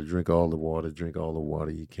more water. Drink all the water. Drink all the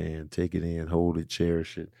water you can. Take it in. Hold it.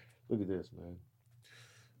 Cherish it. Look at this, man.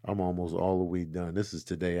 I'm almost all the way done. This is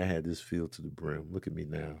today. I had this filled to the brim. Look at me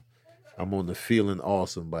now. I'm on the feeling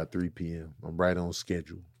awesome by 3 p.m. I'm right on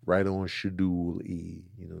schedule. Right on schedule E.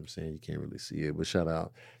 You know what I'm saying? You can't really see it. But shout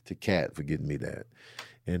out to Kat for getting me that.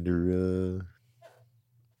 And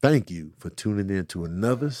thank you for tuning in to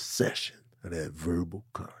another session of that Verbal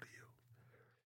Cardio.